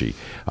Strategy,"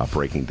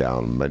 breaking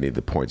down many of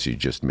the points you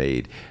just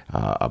made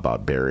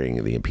about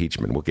burying the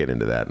impeachment. We'll get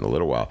into that in a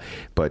little while,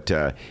 but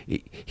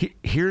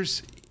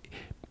here's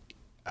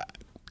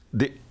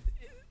the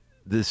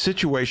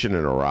situation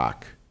in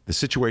Iraq. The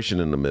situation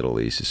in the Middle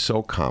East is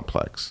so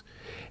complex,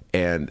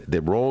 and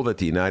the role that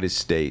the United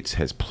States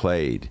has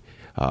played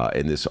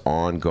in this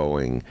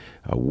ongoing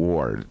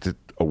war,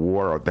 a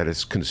war that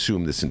has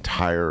consumed this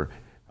entire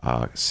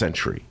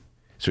century.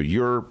 So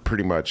your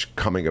pretty much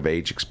coming of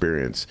age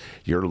experience,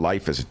 your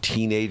life as a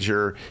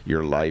teenager,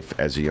 your life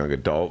as a young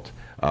adult,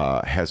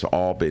 has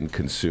all been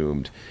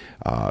consumed.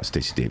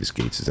 Stacey Davis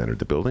Gates has entered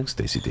the building.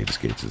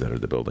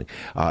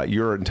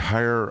 Your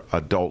entire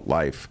adult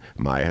life,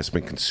 Maya, has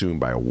been consumed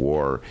by a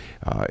war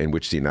in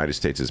which the United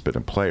States has been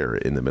a player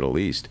in the Middle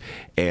East.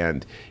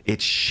 And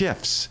it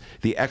shifts.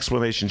 The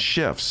explanation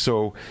shifts.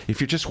 So if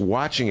you're just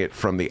watching it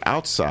from the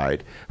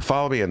outside,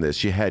 follow me on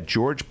this. You had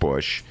George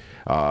Bush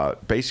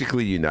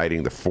basically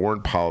uniting the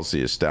foreign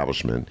policy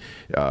establishment,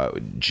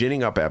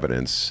 ginning up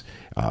evidence,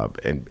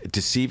 and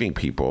deceiving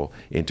people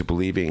into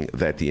believing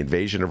that the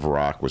invasion of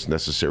Iraq was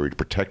necessary to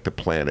protect the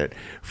planet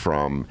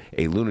from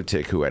a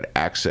lunatic who had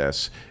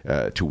access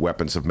to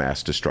weapons of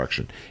mass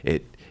destruction.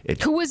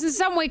 Who was in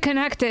some way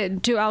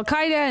connected to Al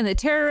Qaeda and the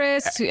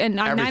terrorists and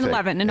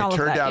 9/11 and all of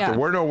that. It turned out there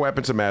were no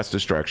weapons of mass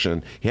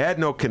destruction. He had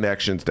no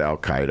connections to Al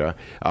Qaeda.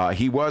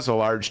 He was a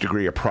large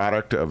degree a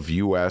product of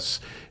U.S.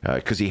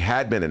 Because he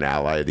had been an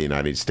ally of the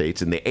United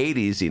States. In the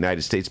 80s, the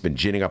United States had been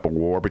ginning up a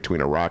war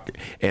between Iraq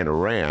and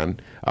Iran,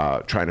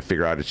 trying to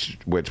figure out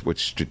which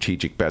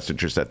strategic best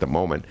interest at the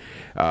moment.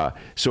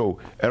 So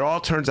it all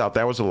turns out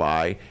that was a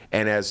lie.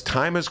 And as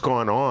time has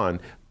gone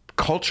on,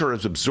 culture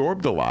has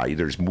absorbed the lie.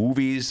 There's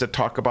movies that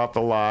talk about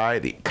the lie,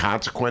 the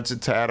consequences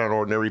it's had on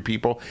ordinary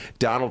people.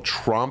 Donald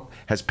Trump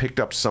has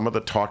picked up some of the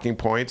talking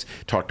points,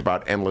 talked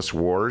about endless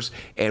wars.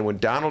 And when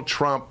Donald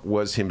Trump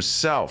was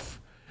himself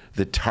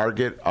the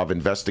target of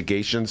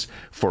investigations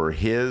for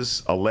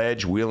his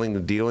alleged wheeling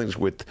and dealings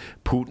with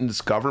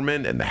Putin's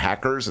government and the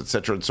hackers, et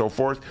cetera, and so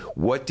forth,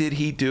 what did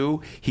he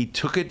do? He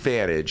took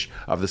advantage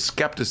of the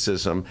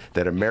skepticism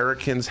that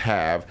Americans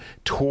have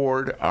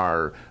toward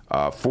our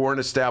foreign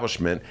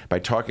establishment by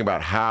talking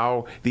about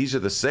how these are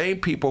the same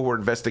people who are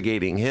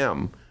investigating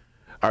him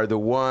are the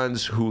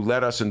ones who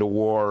led us into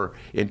war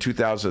in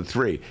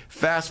 2003.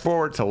 Fast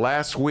forward to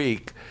last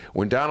week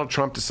when Donald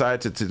Trump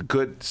decides it's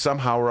good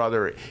somehow or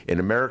other in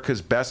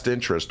America's best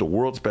interest, the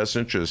world's best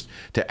interest,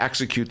 to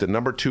execute the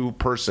number 2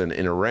 person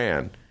in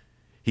Iran.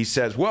 He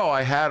says, well,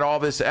 I had all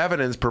this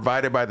evidence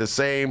provided by the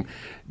same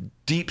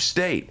deep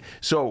state.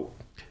 So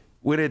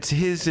when it's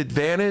his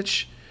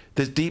advantage,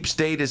 the deep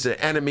state is an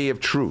enemy of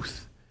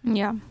truth.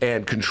 Yeah.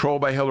 And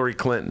controlled by Hillary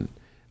Clinton.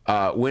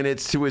 When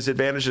it's to his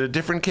advantage in a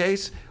different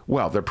case,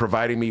 well, they're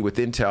providing me with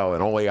intel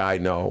and only I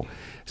know.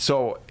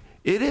 So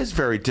it is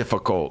very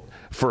difficult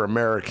for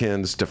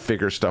Americans to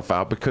figure stuff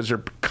out because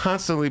they're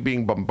constantly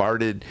being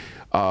bombarded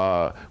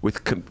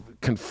with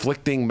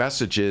conflicting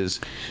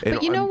messages.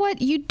 But you know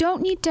what? You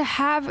don't need to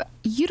have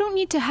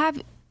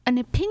an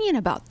opinion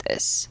about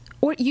this.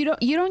 Or you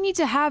don't need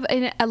to have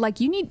you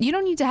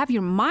don't need to have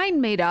your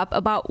mind made up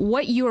about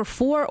what you're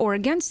for or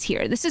against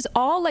here. This is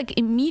all like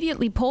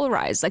immediately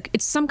polarized. Like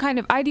it's some kind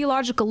of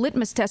ideological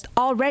litmus test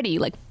already,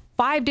 like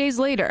 5 days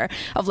later,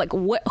 of like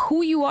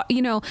who you are,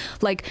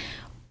 like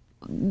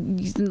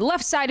the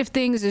left side of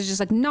things is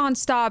just like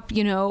nonstop,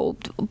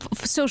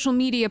 social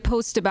media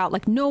posts about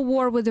like no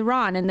war with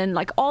Iran, and then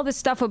like all this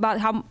stuff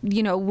about how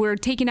we're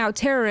taking out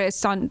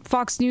terrorists on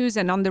Fox News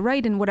and on the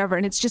right and whatever,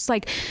 and it's just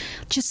like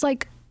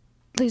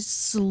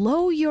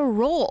slow your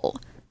roll.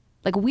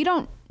 Like we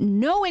don't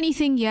know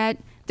anything yet.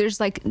 There's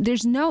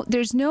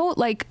no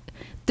like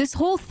this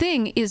whole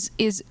thing is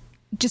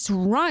just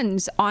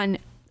runs on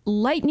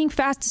lightning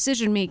fast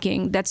decision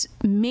making that's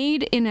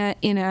made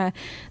that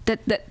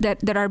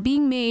are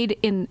being made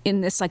in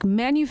this like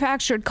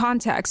manufactured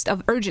context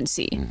of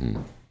urgency.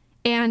 Mm-hmm.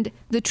 And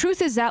the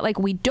truth is that like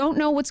we don't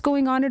know what's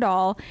going on at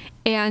all,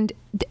 and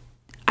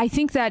I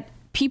think that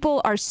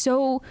people are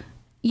so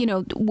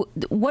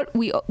what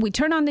we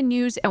turn on the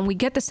news and we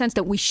get the sense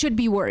that we should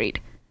be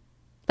worried,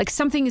 like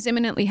something is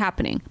imminently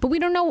happening, but we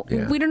don't know.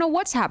 Yeah. We don't know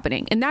what's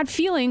happening, and that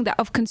feeling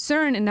of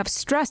concern and of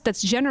stress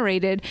that's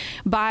generated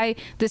by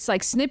this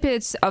like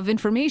snippets of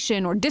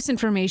information or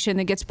disinformation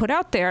that gets put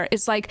out there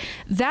is like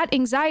that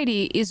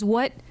anxiety is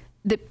what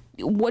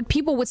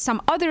people with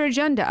some other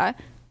agenda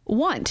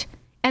want.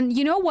 And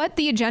you know what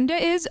the agenda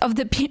is of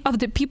the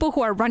people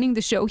who are running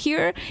the show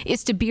here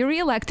is to be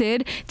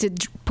reelected, to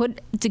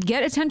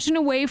get attention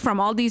away from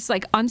all these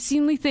like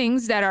unseemly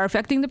things that are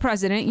affecting the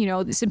president,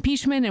 this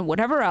impeachment and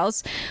whatever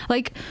else.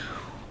 Like,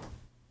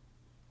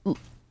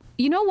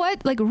 you know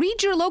what? Like,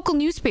 read your local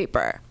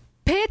newspaper.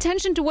 Pay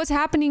attention to what's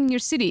happening in your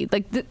city.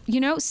 Like,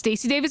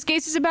 Stacey Davis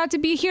Gates is about to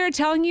be here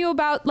telling you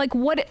about like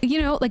what,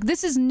 like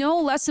this is no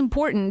less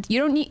important. You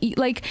don't need,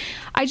 like,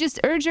 I just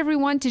urge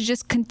everyone to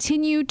just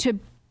continue to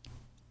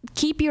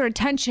keep your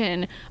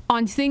attention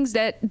on things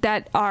that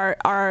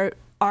are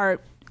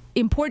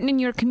important in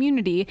your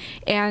community,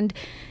 and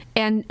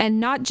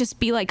not just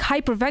be like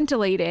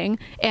hyperventilating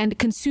and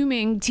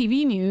consuming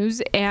TV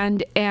news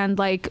and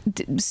like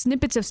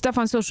snippets of stuff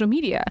on social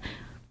media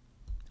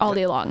all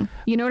day long.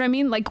 You know what I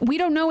mean? Like we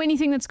don't know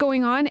anything that's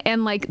going on,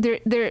 and like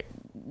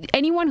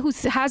anyone who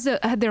has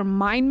their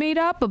mind made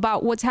up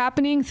about what's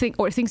happening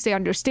thinks they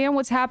understand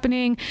what's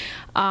happening,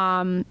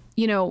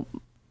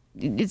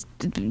 it's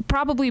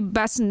probably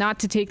best not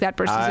to take that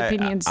person's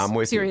opinions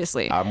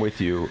seriously. I'm with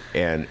you,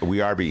 and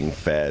we are being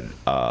fed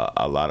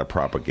a lot of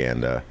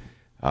propaganda,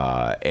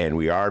 and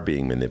we are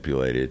being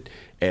manipulated,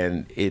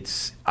 and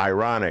it's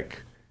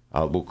ironic.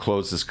 We'll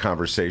close this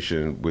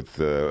conversation with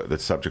the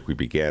subject we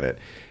began at.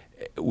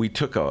 We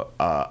took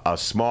a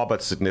small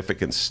but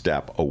significant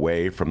step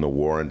away from the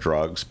war on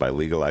drugs by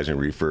legalizing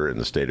reefer in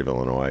the state of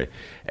Illinois,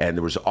 and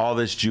there was all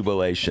this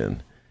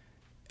jubilation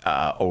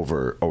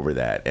over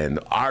that, and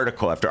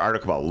article after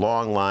article about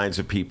long lines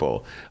of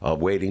people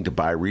waiting to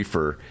buy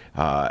reefer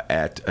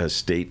at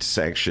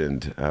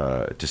state-sanctioned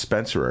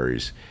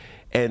dispensaries,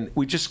 and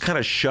we just kind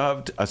of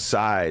shoved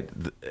aside,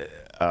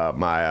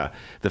 Maya,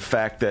 the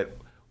fact that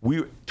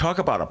we talk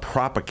about a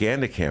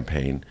propaganda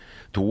campaign.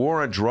 The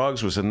war on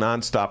drugs was a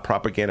nonstop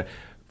propaganda.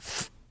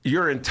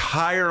 Your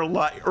entire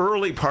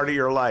early part of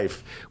your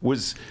life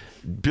was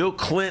Bill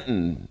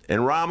Clinton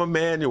and Rahm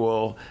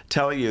Emanuel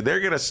telling you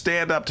they're going to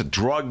stand up to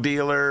drug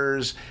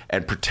dealers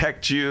and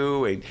protect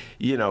you, and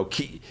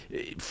keep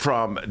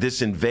from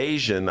this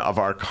invasion of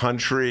our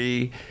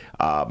country.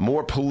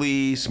 More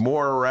police,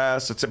 more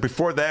arrests.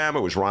 Before them,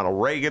 it was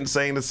Ronald Reagan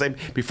saying the same.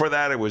 Before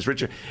that, it was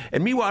Richard.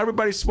 And meanwhile,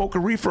 everybody's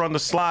smoking reefer on the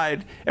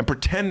slide and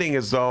pretending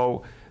as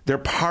though they're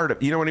part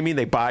of. You know what I mean?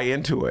 They buy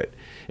into it,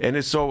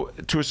 and so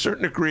to a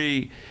certain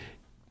degree.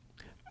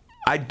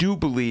 I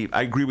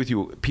agree with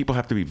you. People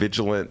have to be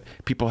vigilant.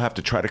 People have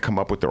to try to come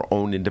up with their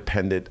own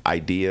independent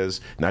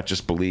ideas, not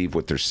just believe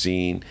what they're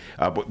seeing,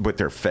 what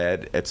they're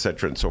fed, et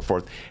cetera, and so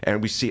forth.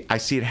 And I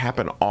see it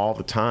happen all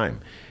the time.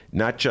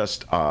 Not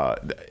just,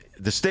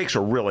 the stakes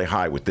are really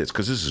high with this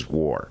because this is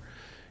war.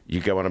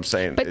 You get what I'm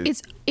saying? But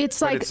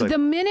it's like the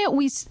minute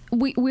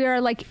we are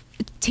like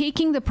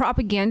taking the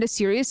propaganda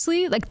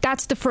seriously, like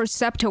that's the first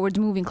step towards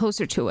moving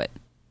closer to it.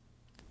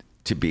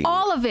 To be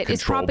all of it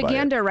is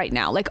propaganda right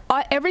now. Like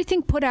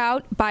everything put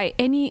out by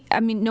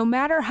no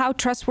matter how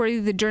trustworthy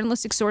the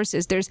journalistic source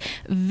is, there's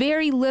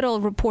very little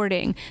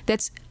reporting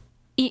that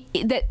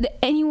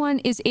anyone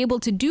is able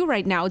to do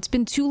right now. It's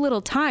been too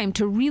little time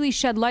to really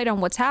shed light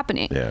on what's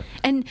happening. Yeah.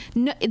 And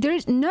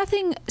there's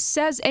nothing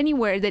says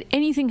anywhere that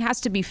anything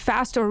has to be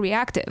fast or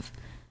reactive.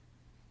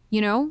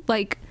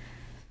 Like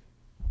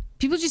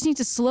people just need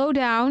to slow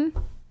down,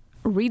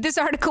 read this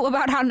article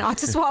about how not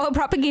to swallow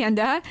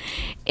propaganda,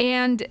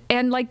 and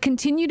like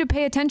continue to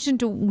pay attention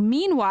to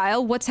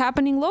meanwhile what's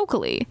happening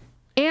locally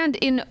and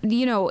in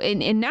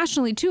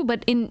nationally too,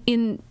 but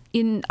in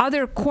in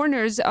other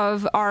corners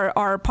of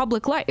our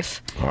public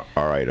life.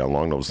 All right,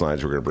 along those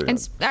lines, we're going to bring.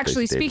 And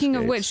actually, speaking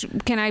of which,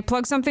 can I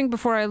plug something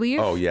before I leave?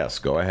 Oh yes,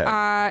 go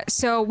ahead.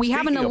 So we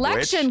have an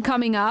election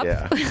coming up.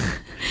 Yeah.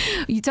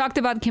 You talked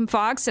about Kim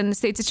Foxx and the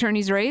state's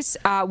attorney's race.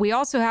 We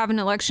also have an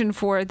election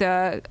for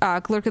the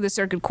clerk of the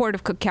Circuit Court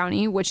of Cook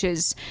County, which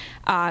is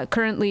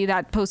currently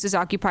that post is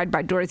occupied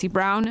by Dorothy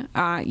Brown.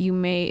 You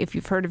may, if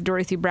you've heard of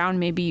Dorothy Brown,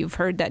 maybe you've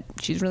heard that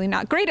she's really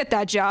not great at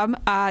that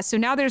job. So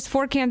now there's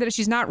 4 candidates.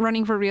 She's not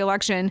running for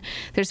re-election.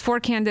 There's 4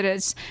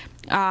 candidates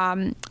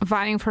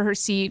vying for her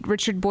seat: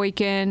 Richard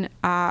Boykin,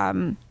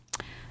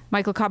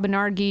 Michael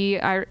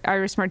Cabanargi,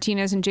 Iris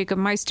Martinez, and Jacob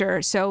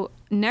Meister. So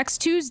next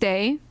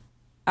Tuesday,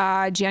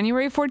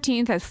 January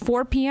 14th at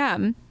 4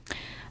 p.m.,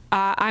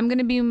 I'm going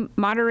to be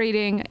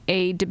moderating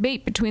a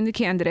debate between the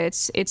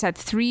candidates. It's at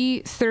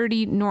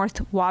 330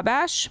 North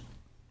Wabash.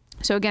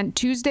 So again,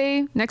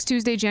 next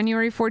Tuesday,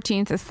 January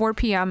 14th at 4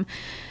 p.m.,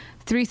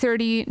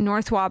 330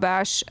 North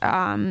Wabash.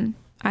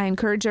 I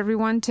encourage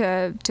everyone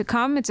to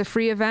come. It's a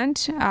free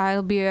event.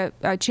 It'll be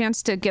a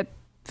chance to get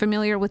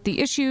familiar with the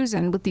issues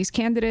and with these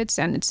candidates.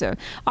 And it's an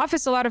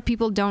office a lot of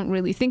people don't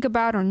really think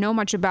about or know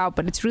much about,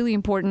 but it's really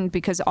important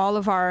because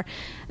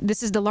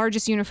this is the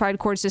largest unified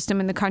court system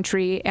in the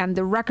country, and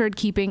the record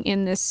keeping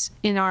in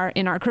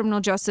our criminal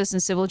justice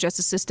and civil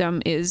justice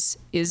system is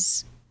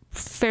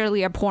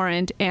fairly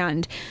abhorrent.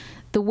 And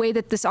the way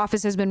that this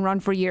office has been run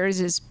for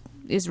years is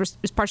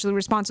partially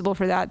responsible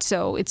for that.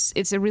 So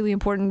it's a really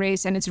important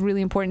race, and it's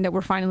really important that we're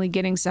finally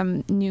getting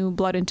some new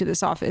blood into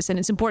this office. And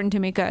it's important to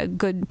make a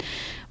good,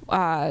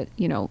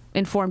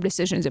 informed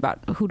decisions about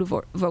who to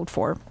vote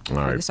for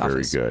this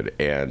office. Very good.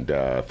 And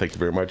thank you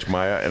very much,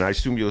 Maya. And I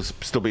assume you'll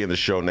still be in the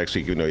show next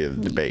week, even though you have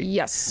the debate.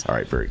 Yes. All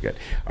right, very good.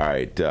 All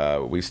right,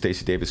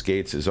 Stacey Davis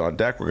Gates is on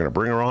deck. We're going to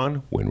bring her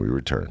on when we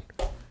return.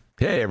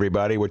 Hey,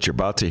 everybody. What you're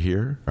about to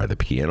hear are the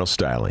piano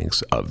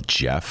stylings of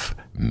Jeff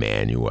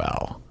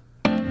Manuel.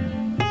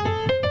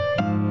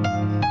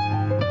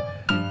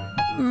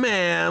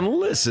 Man,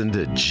 listen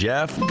to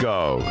Jeff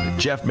go.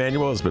 Jeff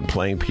Manuel has been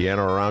playing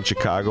piano around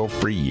Chicago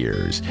for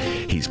years.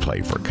 He's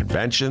played for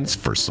conventions,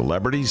 for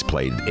celebrities,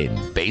 played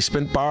in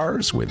basement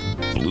bars with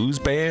blues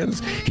bands.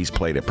 He's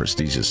played at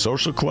prestigious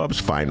social clubs,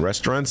 fine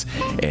restaurants,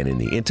 and in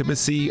the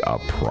intimacy of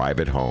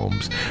private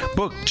homes.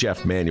 Book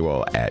Jeff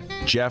Manuel at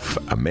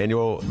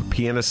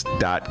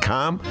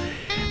jeffemanuelpianist.com.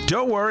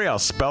 Don't worry, I'll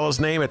spell his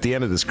name at the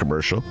end of this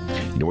commercial.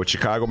 You know what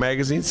Chicago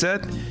Magazine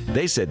said?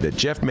 They said that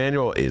Jeff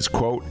Manuel is,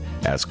 quote,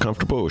 as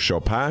comfortable with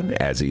Chopin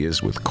as he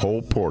is with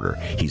Cole Porter.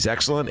 He's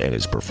excellent, and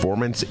his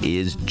performance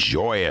is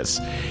joyous.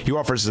 He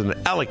offers an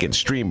elegant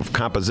stream of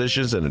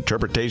compositions and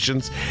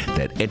interpretations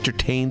that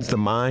entertains the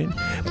mind,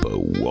 but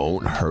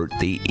won't hurt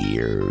the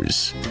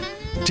ears.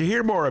 To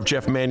hear more of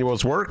Jeff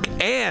Manuel's work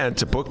and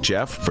to book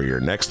Jeff for your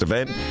next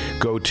event,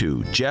 go to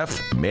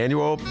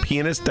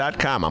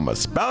jeffmanuelpianist.com. I'm going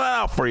to spell it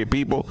out for you,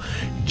 people.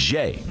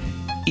 Jeff.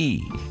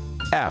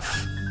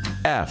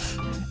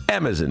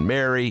 M as in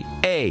Mary,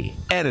 A,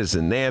 N as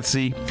in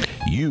Nancy,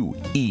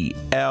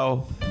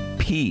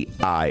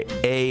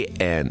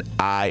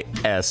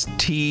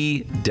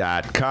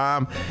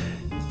 UELPIANIST.com.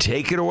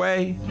 Take it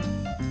away,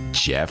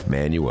 Jeff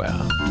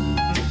Manuel.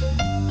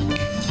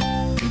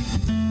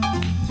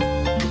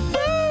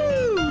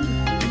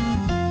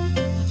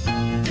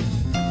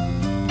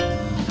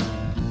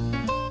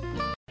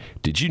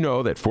 Did you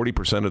know that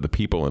 40% of the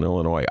people in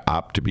Illinois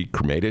opt to be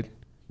cremated?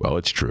 Well,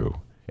 it's true.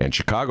 And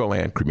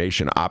Chicagoland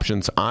Cremation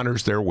Options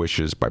honors their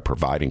wishes by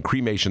providing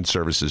cremation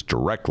services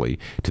directly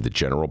to the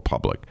general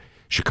public.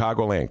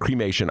 Chicagoland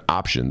Cremation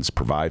Options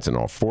provides an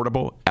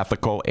affordable,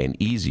 ethical, and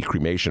easy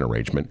cremation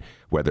arrangement,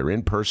 whether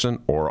in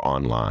person or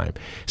online.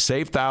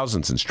 Save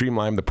thousands and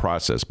streamline the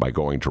process by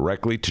going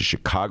directly to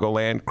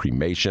Chicagoland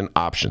Cremation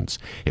Options.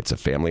 It's a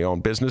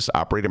family-owned business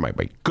operated by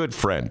my good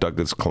friend,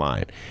 Douglas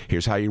Klein.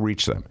 Here's how you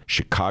reach them.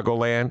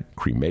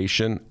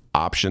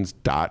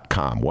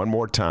 ChicagolandCremationOptions.com. One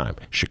more time.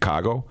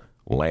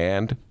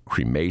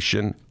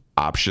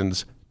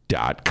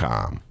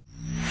 ChicagolandCremationOptions.com.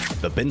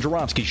 The Ben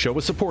Joravsky Show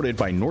is supported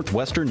by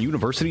Northwestern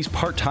University's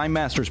part-time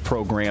master's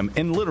program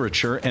in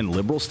literature and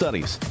liberal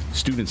studies.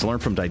 Students learn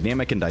from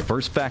dynamic and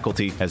diverse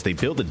faculty as they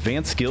build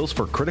advanced skills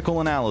for critical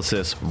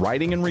analysis,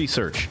 writing, and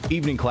research.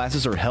 Evening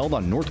classes are held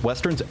on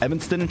Northwestern's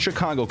Evanston and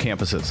Chicago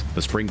campuses.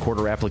 The spring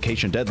quarter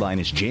application deadline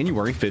is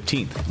January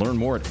 15th. Learn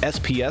more at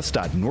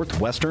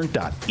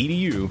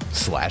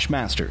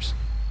sps.northwestern.edu/masters.